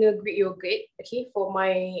memang guna Greek yogurt. Okay, for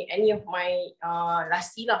any of my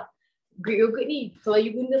lassi lah. Greek yogurt ni, kalau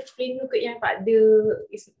you guna plain yogurt yang tak ada,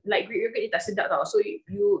 it's like Greek yogurt ni tak sedap tau. So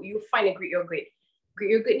you find a Greek yogurt.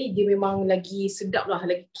 Greek yogurt ni dia memang lagi sedap lah,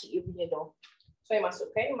 lagi kick you punya tau. So I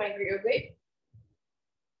masukkan my Greek yogurt.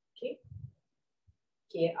 Okay.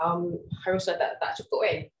 Okay, haruslah tak cukup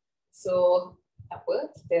kan. So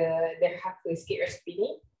apa, kita dah hafal sikit resipi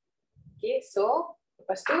ni. Okay, so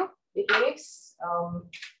lepas tu dia tulis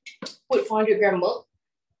put 400 gram milk.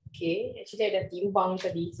 Okay, actually I dah timbang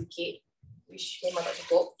tadi sikit, which memang tak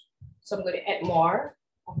cukup. So I'm going to add more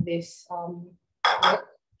of this milk.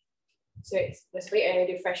 So that's why I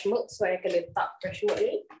ada fresh milk. So I akan letak fresh milk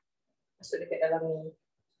ni masuk dekat dalam ni.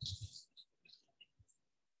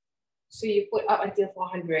 So you put up until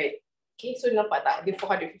 400. Okay, so nampak tak? Dia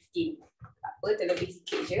 415. Tak apa, terlebih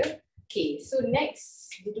sikit je. Okay, so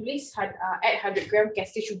next, dia tulis add 100 gram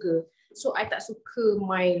caster sugar. So I tak suka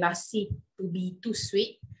my lassi to be too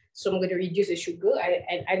sweet. So I'm going to reduce the sugar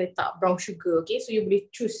and I letak brown sugar. Okay, so you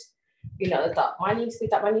boleh choose. You nak letak manis ke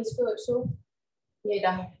tak manis ke. So, ni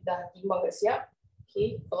dah timbang kat siap.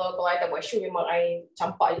 Okay, kalau I tak buat show, memang I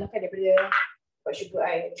campak je lah kan daripada buat sugar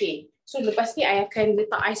I. Okay. So lepas ni I akan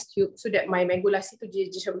letak ice cube so that my mango lassi tu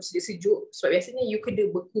dia macam sejuk. Sebab biasanya you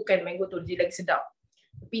kena bekukan mango tu dia lagi sedap.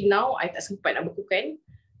 Tapi now I tak sempat nak bekukan.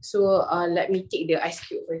 So let me take the ice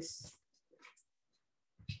cube first.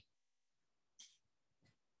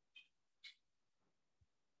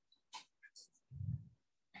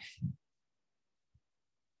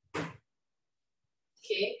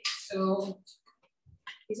 Okay, so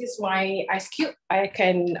this is my ice cube. I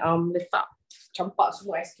akan letak campak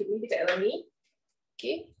semua ice cube ni dekat dalam ni.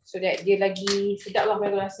 Okay, so that dia lagi sedap lah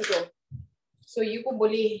mango lassi tu. So you pun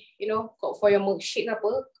boleh, you know, for your milkshake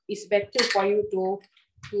apa, it's better for you to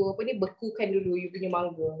apa ni, bekukan dulu you punya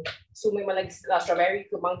mangga. So memang lagi sedap, strawberry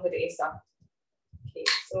ke mangga tak kisah. Okay,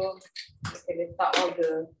 so you can letak all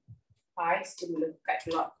the ice tu lekat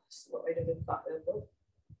pula. Sebab I dah letak tu.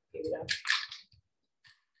 Okay, dah.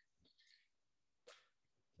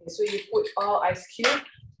 Okay, so you put all ice cube.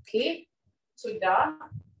 Okay, so dah.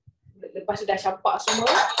 Lepas tu dah campak semua.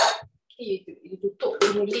 Okay, you tutup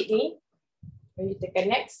punya lid ni. When you tekan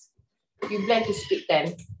next, you blend to speed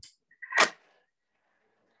 10.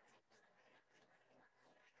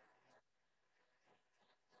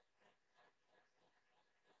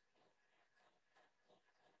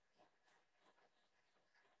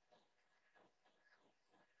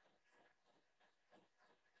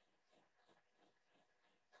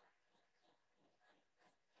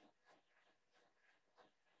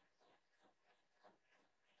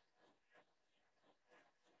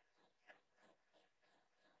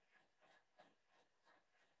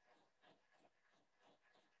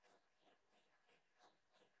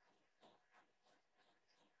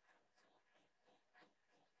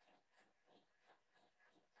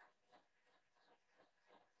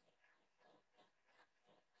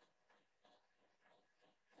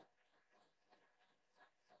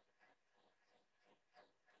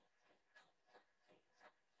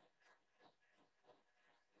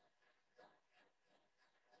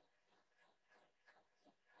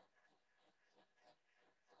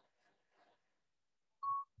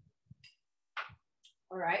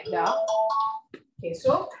 Alright, dah. Okay,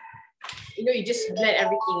 so you know, you just blend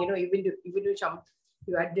everything. You know, even though macam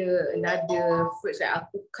you ada another fruits like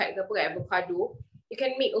apricot ke apa kan, avocado, you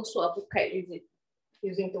can make also apricot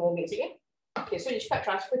using Thermomix. Okay. Okay, so you cakap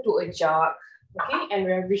transfer to a jug. Okay, and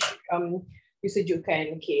you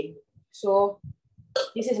sejukkan. Okay, so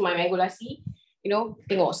this is my mango lassi. You know,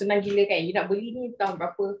 tengok senang gila kan. You nak beli ni entah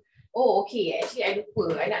berapa. Oh, okay. Actually, I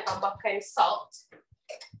lupa. I nak tambahkan salt.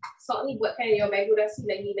 Salt ni buatkan your mango lassi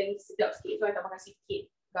lagi sedap sikit. So, I tambahkan sikit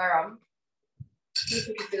garam.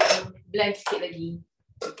 So, kita blend sikit lagi.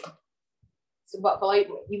 Sebab kalau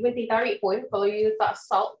even teh tarik pun, kalau you letak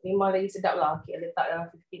salt, memang lagi sedap lah. Okay, letak dalam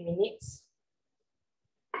 15 minutes.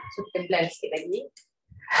 So, kita blend sikit lagi.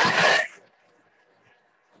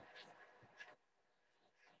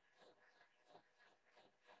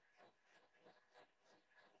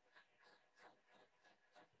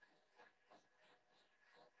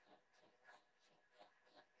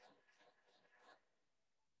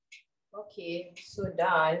 Okay, so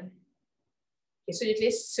done. Okay, so you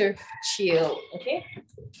tulis serve chill. Okay.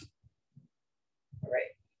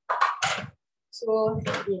 Alright. So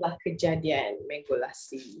inilah kejadian mango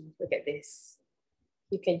lassi. Look at this.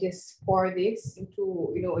 You can just pour this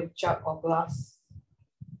into, a jug or glass.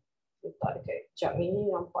 Letak dekat jug ni,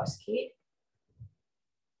 nampak sikit.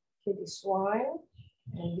 Okay, this one.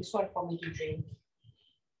 And this one for me to drink.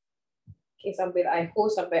 Okay, sambil I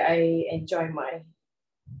host, sampai I enjoy my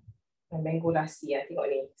mango lassi. Tengok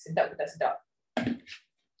ni, sedap ke tak sedap?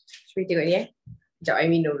 Cuba tengok ni Sekejap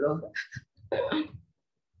I minum dulu.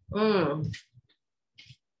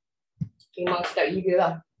 Memang sedap gila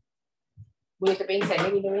lah. Boleh terpengsan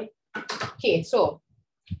ni minum ni. Okay, so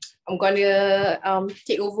I'm gonna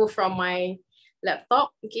take over from my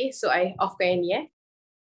laptop. Okay, so I offkan ni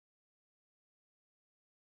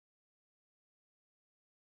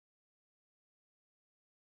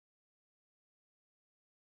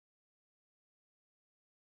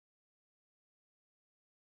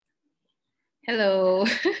Hello.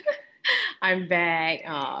 I'm back.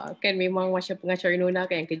 Kan memang macam pengacara Nona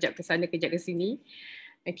kan, kejap ke sana, kejap ke sini.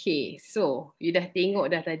 Okay, so you dah tengok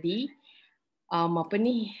dah tadi. Apa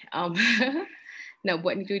ni? Nak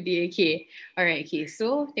buat ni today. Okay, alright. Okay,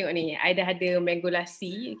 so tengok ni. I dah ada mango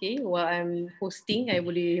lassi. Okay, while I'm hosting, I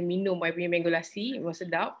boleh minum I punya mango lassi. Memang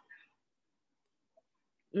sedap.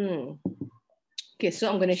 Okay, so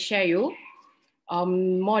I'm gonna share you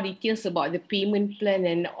more details about the payment plan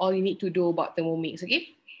and all you need to do about Thermomix,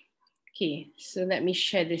 okay? Okay, so let me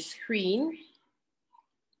share the screen.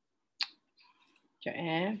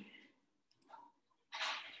 Sekejap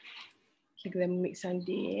Okay, Glamomix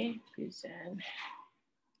Sunday, present.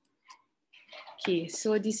 Okay,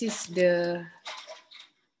 so this is the,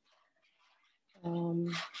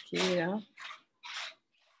 okay lah.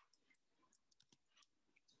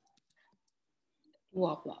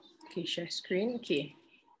 Wah pula. Okay, share screen, okay.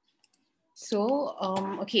 So,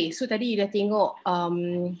 okay, so tadi you dah tengok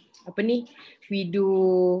apa ni, we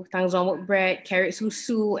do TangZhong milk bread, carrot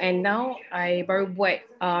susu, and now I baru buat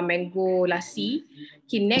mango lassi.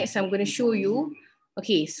 Okay, next I'm going to show you.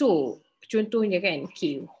 Okay, so contohnya kan,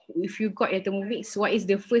 okay, if you got your Thermomix, what is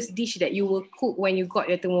the first dish that you will cook when you got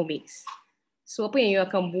your Thermomix? So apa yang you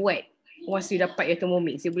akan buat once you dapat your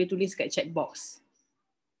Thermomix? You boleh tulis kat chat box.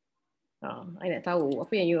 I nak tahu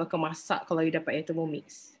apa yang you akan masak kalau you dapat your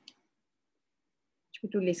Thermomix.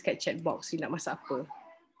 Tulis kat chat box you nak masak apa.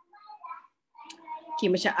 Okay,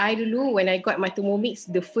 macam I dulu when I got my Thermomix,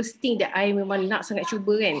 the first thing that I memang nak sangat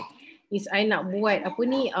cuba kan is I nak buat apa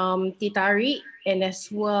ni, teh tarik and as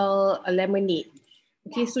well a lemonade.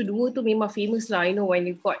 Okay, so dua tu memang famous lah, you know, when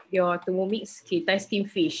you got your Thermomix. Okay, Thai steamed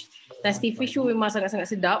fish. Thai steamed fish tu memang sangat-sangat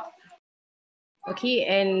sedap. Okay,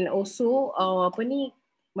 and also apa ni,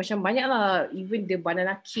 macam banyak lah, even the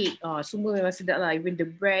banana cake, semua memang sedap lah, even the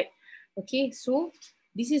bread. Okay, so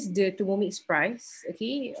this is the Thermomix price.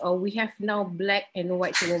 Okay, we have now black and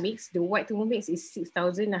white Thermomix. The white Thermomix is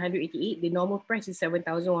 6,988. The normal price is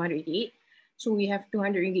 7,188. So we have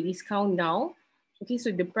 200 ringgit discount now. Okay,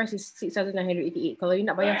 so the price is 6,988. Kalau you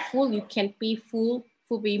nak bayar full, you can pay full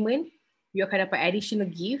payment. You akan dapat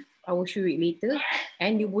additional gift. I will show you it later.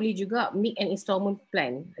 And you boleh juga make an installment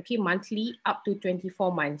plan. Okay, monthly up to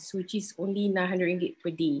 24 months, which is only 900 ringgit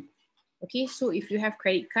per day. Okay, so if you have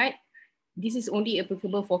credit card, this is only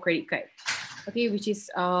applicable for credit card. Okay, which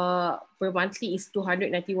is per monthly is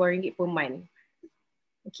 291 ringgit per month.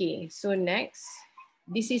 Okay, so next,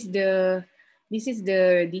 this is the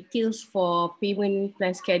details for payment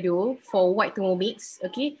plan schedule for white Thermomix.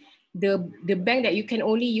 Okay, the bank that you can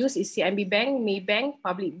only use is CIMB Bank, Maybank,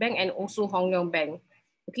 Public Bank, and also Hong Leong Bank.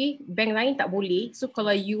 Okay, bank lain tak boleh. So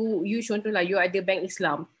kalau you contohlah you ada Bank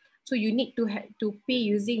Islam, so you need to pay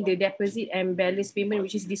using the deposit and balance payment,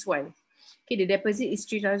 which is this one. Okay, the deposit is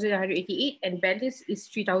 3,188 and balance is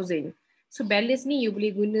 3,000. So balance ni you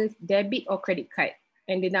boleh guna debit or credit card,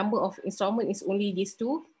 and the number of installment is only these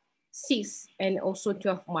two, 6 and also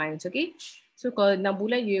 12 months. Okay, so kalau 6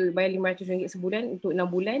 bulan you bayar RM500 sebulan untuk 6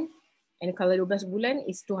 bulan, and kalau 12 bulan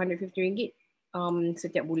is RM250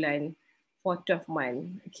 setiap bulan for 12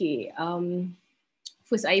 months. Okay,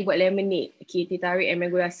 first I buat lemonade. Okay, teh tarik and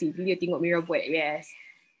mango lassi. Dia tengok Amirah buat. Yes,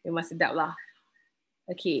 memang sedap lah.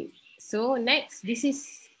 Okay, so next, this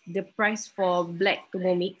is the price for black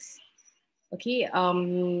Thermomix. Okay,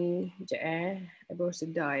 sekejap I baru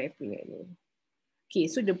sedar punya ni. Okay,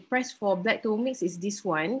 so the price for black Thermomix is this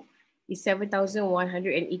one, is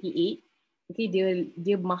 7,188. Okay,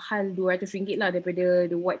 dia mahal RM200 lah daripada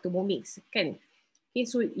the white Thermomix kan. Okay,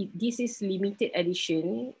 so this is limited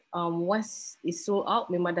edition. Once it's sold out,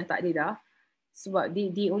 memang dah tak ada dah. Sebab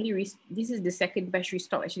they only this is the second batch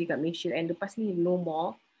restock actually kat Malaysia, and lepas ni no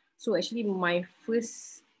more. So actually my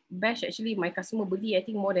first batch, actually my customer beli I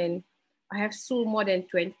think more than, I have sold more than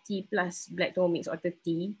 20 plus black Thermomix, or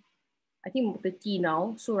 30. I think 30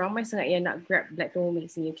 now. So ramai sangat yang nak grab black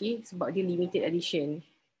Thermomix ni, okay, sebab dia limited edition.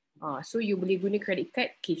 So you boleh guna credit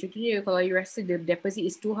card. Okay, contohnya kalau you rasa the deposit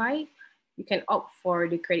is too high, you can opt for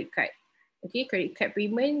the credit card. Okay, credit card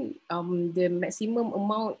payment, the maximum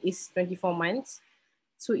amount is 24 months.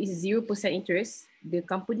 So it's 0% interest. The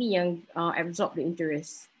company yang absorb the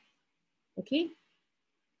interest. Okay.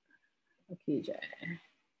 Okay, sekejap.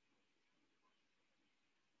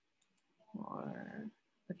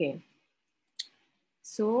 Okay.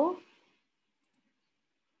 So,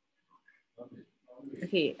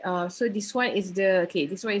 okay, so this one is the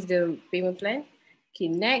payment plan. Okay,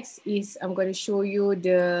 next is I'm going to show you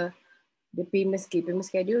the payment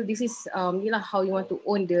schedule. This is how you want to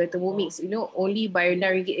own the Thermomix. You know, only by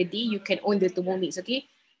RM9 a day you can own the Thermomix. Okay,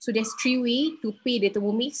 so there's 3 ways to pay the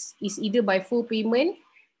Thermomix. Is either by full payment,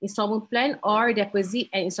 installment plan, or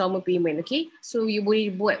deposit and installment payment. Okay, so you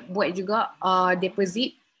boleh buat juga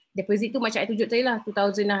deposit. Deposit tu macam I tunjuk tadi lah,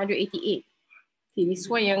 2,988. Okay, this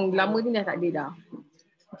one yang lama ni dah tak ada dah.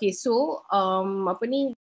 Okay, so apa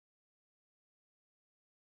ni?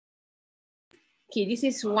 Okay, this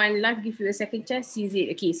is one life, give you a second chance, use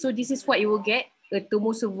it. Okay, so this is what you will get, a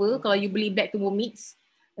thermo server kalau you beli black Thermomix.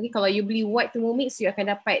 Okay, kalau you beli white Thermomix, you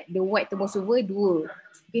akan dapat the white thermo server 2.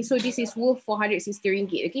 Okay, so this is worth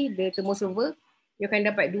RM460. Okay, the thermo server, you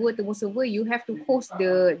akan dapat 2 thermo server. You have to host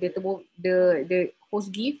the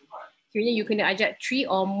host gift. Kiranya you kena ajak 3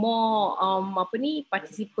 or more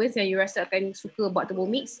participants yang you rasa akan suka about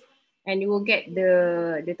Thermomix, and you will get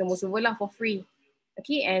the thermo server lah for free.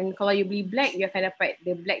 Okay, and kalau you beli black, you akan dapat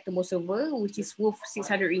the black thermo server which is worth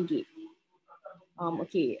RM600.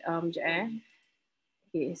 Okay,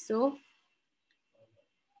 sekejap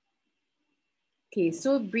Okay,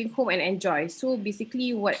 so bring home and enjoy. So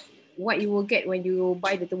basically what you will get when you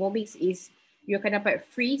buy the Thermomix is you akan dapat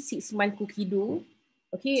free 6-month cookie dough.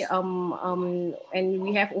 Okay, and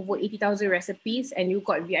we have over 80,000 recipes, and you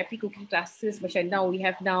got VIP cooking classes macam we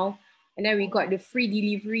have now. And then we got the free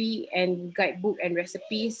delivery and guidebook and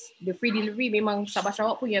recipes. The free delivery memang Sabah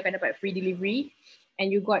Sarawak pun you akan dapat free delivery.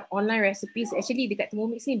 And you got online recipes. Actually dekat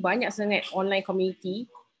Thermomix ni banyak sangat online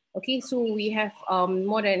community. Okay, so we have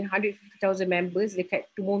more than 150,000 members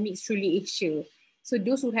dekat Thermomix Truly Asia. So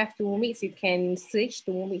those who have Thermomix, you can search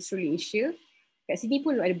Thermomix Truly Asia. Kat sini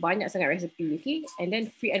pun ada banyak sangat resipi, okay? And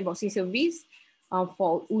then free unboxing service.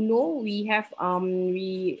 For Uno, we have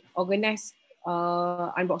we organize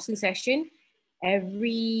unboxing session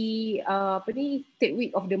every third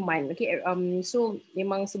week of the month. Okay, so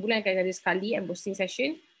memang sebulan akan ada sekali unboxing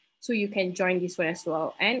session. So you can join this one as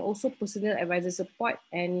well. And also personal advisor support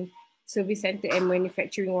and service center and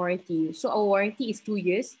manufacturing warranty. So our warranty is 2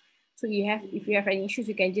 years. So if you have any issues,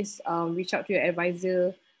 you can just reach out to your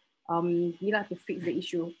advisor to fix the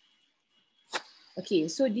issue. Okay,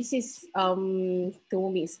 so this is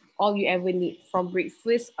Thermomix, all you ever need from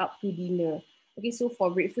breakfast up to dinner. Okay, so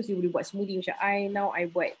for breakfast you boleh buat smoothie macam I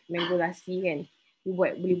buat mango lassi kan. You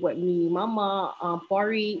boleh buat mie mama,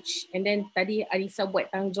 porridge, and then tadi Annisa buat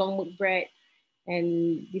TangZhong milk bread,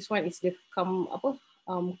 and this one is the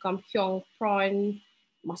kampiong prawn,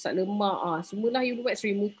 masak lemak, semualah you buat.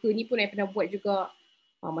 Seri muka ni pun I pernah buat juga.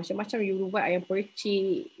 Macam-macam you buat, ayam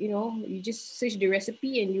percik, you just search the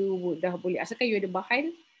recipe and you dah boleh, asalkan you ada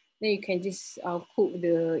bahan, then you can just cook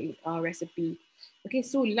the recipe. Okay,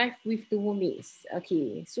 so life with Thermomix.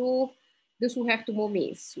 Okay, so those who have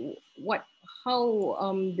Thermomix, how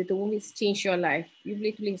the Thermomix change your life? You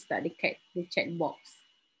boleh tulis tak dekat the chat box.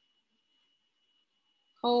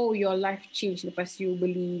 How your life change lepas you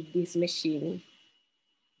beli this machine?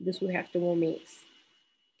 Those who have Thermomix.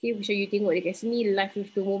 Okay, macam you tengok dekat sini, life with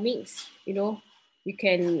Thermomix, you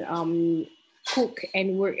can cook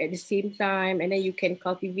and work at the same time, and then you can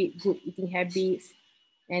cultivate good eating habits,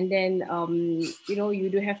 and then you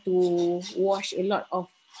don't have to wash a lot of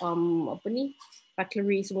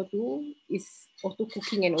cutlery semua tu. Is auto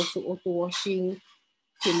cooking and also auto washing.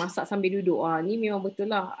 Okay, masak sambil duduk. Ni memang betul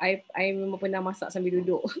lah. I memang pernah masak sambil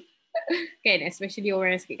duduk. Kan, especially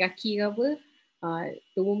orang yang sakit kaki ke apa.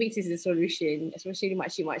 Thermomix is the solution, especially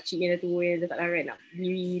makcik-makcik yang dah tua, yang dah tak larat nak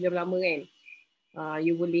diri lama-lama kan.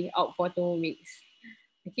 You boleh out for Thermomix.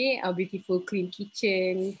 Okay, a beautiful clean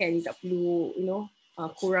kitchen kan, you tak perlu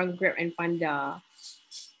kurang Grab and Panda.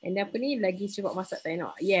 And apa ni lagi cepat masak tak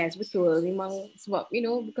nak. Yes, betul. Memang sebab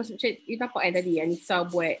because macam you nampak kan tadi Annisa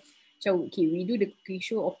buat macam, okay, we do the cooking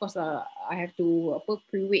show, of course I have to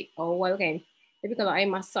pre-wait a while kan. Tapi kalau I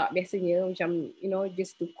masak biasanya macam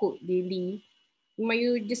just to cook daily, memang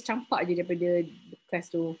you just campak je daripada bekas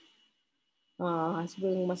tu.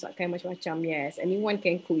 Sebelum masakkan macam-macam, yes. Anyone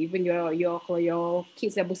can cook, even kalau your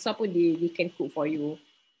kids dah besar pun they can cook for you.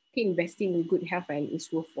 Okay, investing in good health and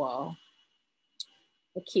is worthwhile.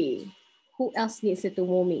 Okay, who else needs a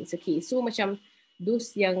Thermomix? Okay, so macam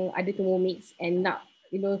those yang ada Thermomix and nak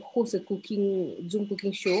host a Zoom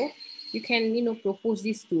cooking show, you can propose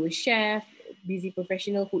this to a chef, busy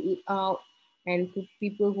professional who eat out, and to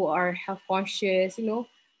people who are health conscious,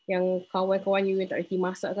 yang kawan-kawan you yang tak reti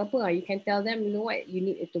masak ke apa, you can tell them, what, you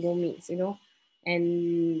need a Thermomix, and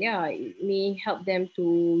yeah, it may help them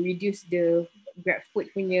to reduce the grab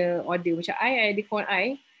food punya order. Macam I ada kawan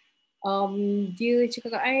dia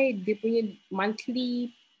cakap kat I, dia punya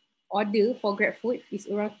monthly order for grab food is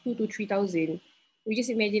around 2 to 3,000. You just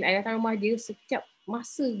imagine, I datang rumah dia, setiap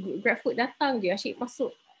masa grab food datang je, asyik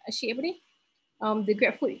apa ni, the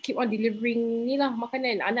grab food keep on delivering ni lah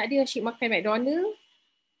makanan. Anak dia asyik makan McDonald's,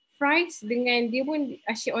 fries, dengan dia pun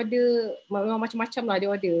asyik order macam-macam lah dia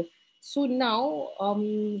order. So now,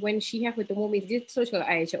 when she have a Thermomix, dia terus cakap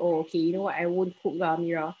I, oh okay, you know what, I won't cook lah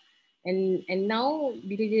Amirah. And now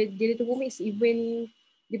bila dia Thermomix, even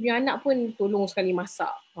dia punya anak pun tolong sekali masak.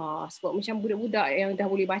 Sebab macam budak-budak yang dah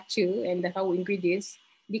boleh baca and dah tahu ingredients,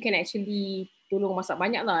 dia can actually tolong masak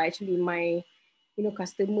banyak lah. Actually my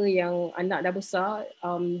customer yang anak dah besar,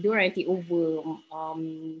 diorang yang take over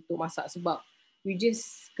untuk masak, sebab you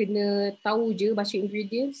just kena tahu je baca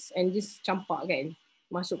ingredients and just campak kan,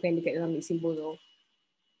 masukkan dekat dalam mixing bowl tu.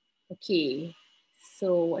 Okay.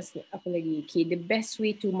 So apa lagi? Okay, the best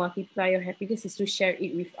way to multiply your happiness is to share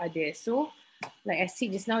it with others. So like I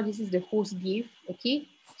said just now, this is the host gift. Okay,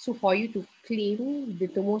 so for you to claim the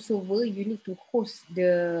Thermo server, you need to host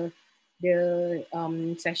the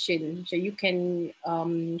session. So you can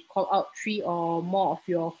call out 3 or more of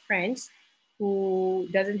your friends who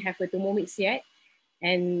doesn't have a Thermomix yet,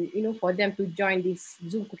 and for them to join this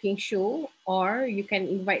Zoom cooking show, or you can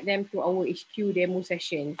invite them to our HQ demo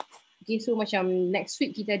session. Okay, so macam next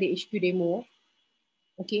week kita ada HQ demo.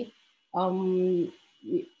 Okay, on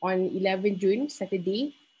 11 June,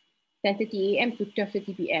 Saturday, 10:30 AM to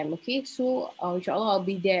 12:30 PM. Okay, so insyaAllah I'll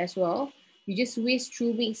be there as well. You just waste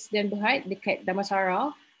through Mix dan Berhad dekat Damansara.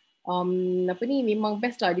 Apa ni, memang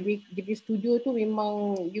best lah. Dia punya studio tu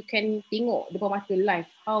memang you can tengok depan mata live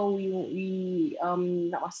how we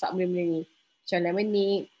nak masak benda-benda ni. Macam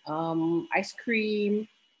lemonade, ice cream,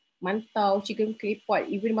 mantau, chicken clay pot.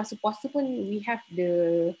 Even masa puasa pun we have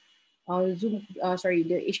the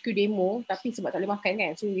the HQ demo, tapi sebab tak boleh makan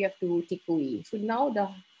kan, so we have to take away. So now dah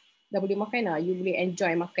boleh makan lah, you boleh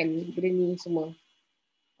enjoy makan benda ni semua.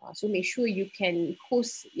 So make sure you can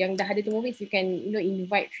host yang dah ada Thermomix, you can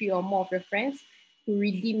invite 3 or more of your friends to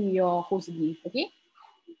redeem your host gift. Okay?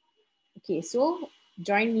 Okay, so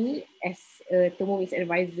join me as a Thermomix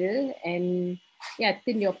advisor and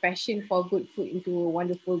turn your passion for good food into a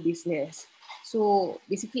wonderful business. So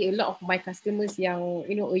basically a lot of my customers yang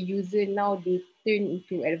a user now, they turn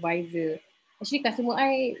into advisor. Actually customer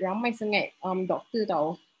I ramai sangat doktor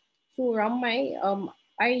tau. So ramai,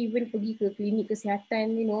 I even pergi ke klinik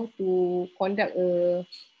kesihatan to conduct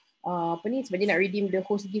sebab dia nak redeem the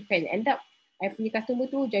host gift kan. End up I punya customer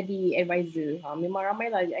tu jadi advisor. Memang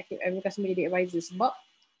ramai lah I punya customer jadi advisor, sebab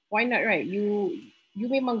why not, right? You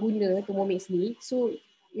memang guna Thermomix ni, so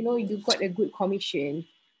you got a good commission.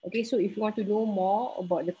 Okay, so if you want to know more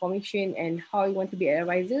about the commission and how you want to be an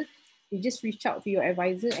advisor, you just reach out to your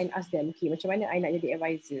advisor and ask them, okay, macam mana I nak jadi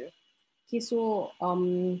advisor. Okay, so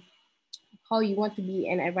how you want to be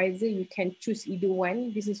an advisor, you can choose either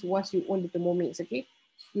one. This is once you own the Thermomix, okay?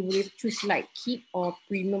 You boleh choose like kit or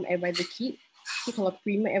premium advisor kit. So kalau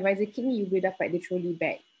premium advisor kit ni, you boleh dapat the trolley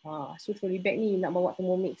bag. So trolley bag ni nak bawa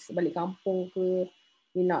Thermomix balik kampung ke,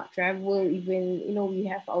 you nak travel, even we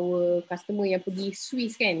have our customer yang pergi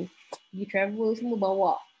Swiss kan, pergi travel semua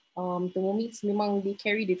bawa Thermomix, memang they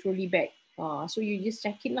carry the trolley bag. So you just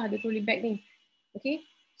check in lah the trolley bag ni. Okay,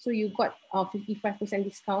 so you got 55%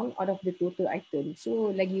 discount out of the total item.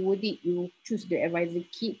 So lagi worth it you choose the advisor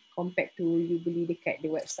kit compared to you beli dekat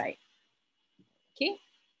the website. Okay,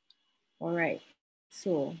 alright.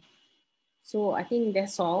 So I think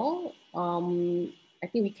that's all.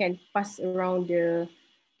 I think we can pass around the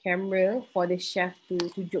camera for the chef to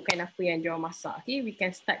tunjukkan apa yang dia orang masak. Okay, we can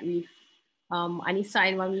start with Annisa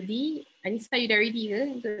and Mamidi. Annisa, you dah ready ke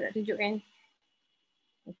untuk nak tunjukkan?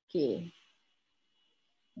 Okay.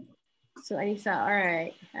 So Annisa,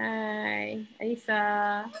 alright. Hi, Annisa.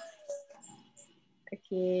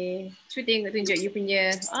 Okay, cuba tengok tunjuk you punya.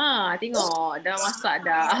 Tengok dah masak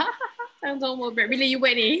dah. TangZhong more bread. Bila you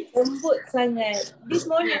buat ni? Lembut sangat. This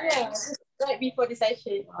morning Yeah. lah. Right before the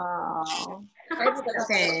session. Wow. Saya pun tak tahu.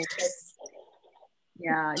 Okay.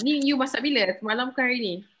 Ya, ni you masak bila? Semalam ke hari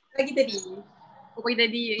ni? Pagi tadi. Oh, pagi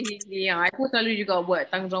tadi. Ya, aku selalu juga buat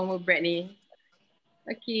TangZhong bread ni.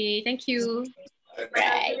 Okay, thank you.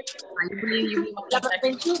 Alright. You boleh makan. Selamat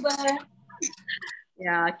mencuba.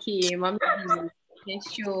 Yeah, okay. Mommy can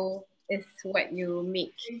show us what you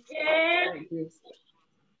make. Okay. Like this.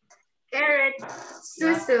 Carrot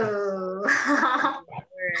susu.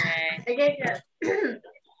 Alright. Okay, good.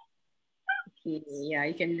 Okay, yeah,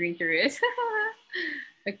 you can drink the rest.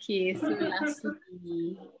 Okay, so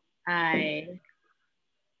lastly, I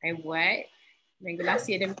buat mango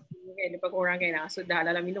lassi ada minum kan, depan korang kan. So dah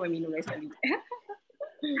dalam minum, I minum lagi sekali.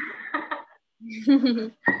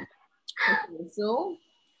 Okay,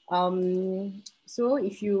 so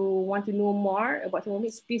if you want to know more about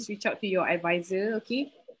Thermomix, please reach out to your advisor.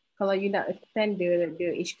 Okay, kalau you nak attend the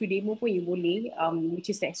HQ demo pun you boleh,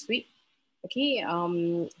 which is next week. Okay,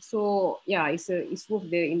 so yeah, it's worth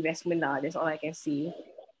the investment lah. That's all I can say.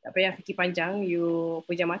 Tak payah fikir panjang, you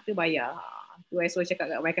pejam mata bayar. Tu I selalu cakap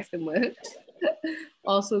kat my customer.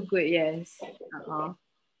 Also good, yes.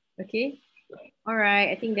 Okay, alright,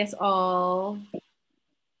 I think that's all.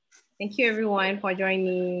 Thank you everyone for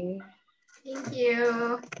joining. Thank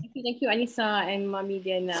you. Thank you Annisa and Mommy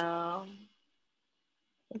Diyana.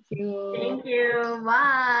 Thank you. Thank you.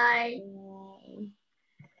 Bye.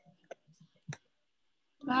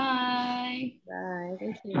 Bye. Bye.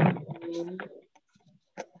 Thank you.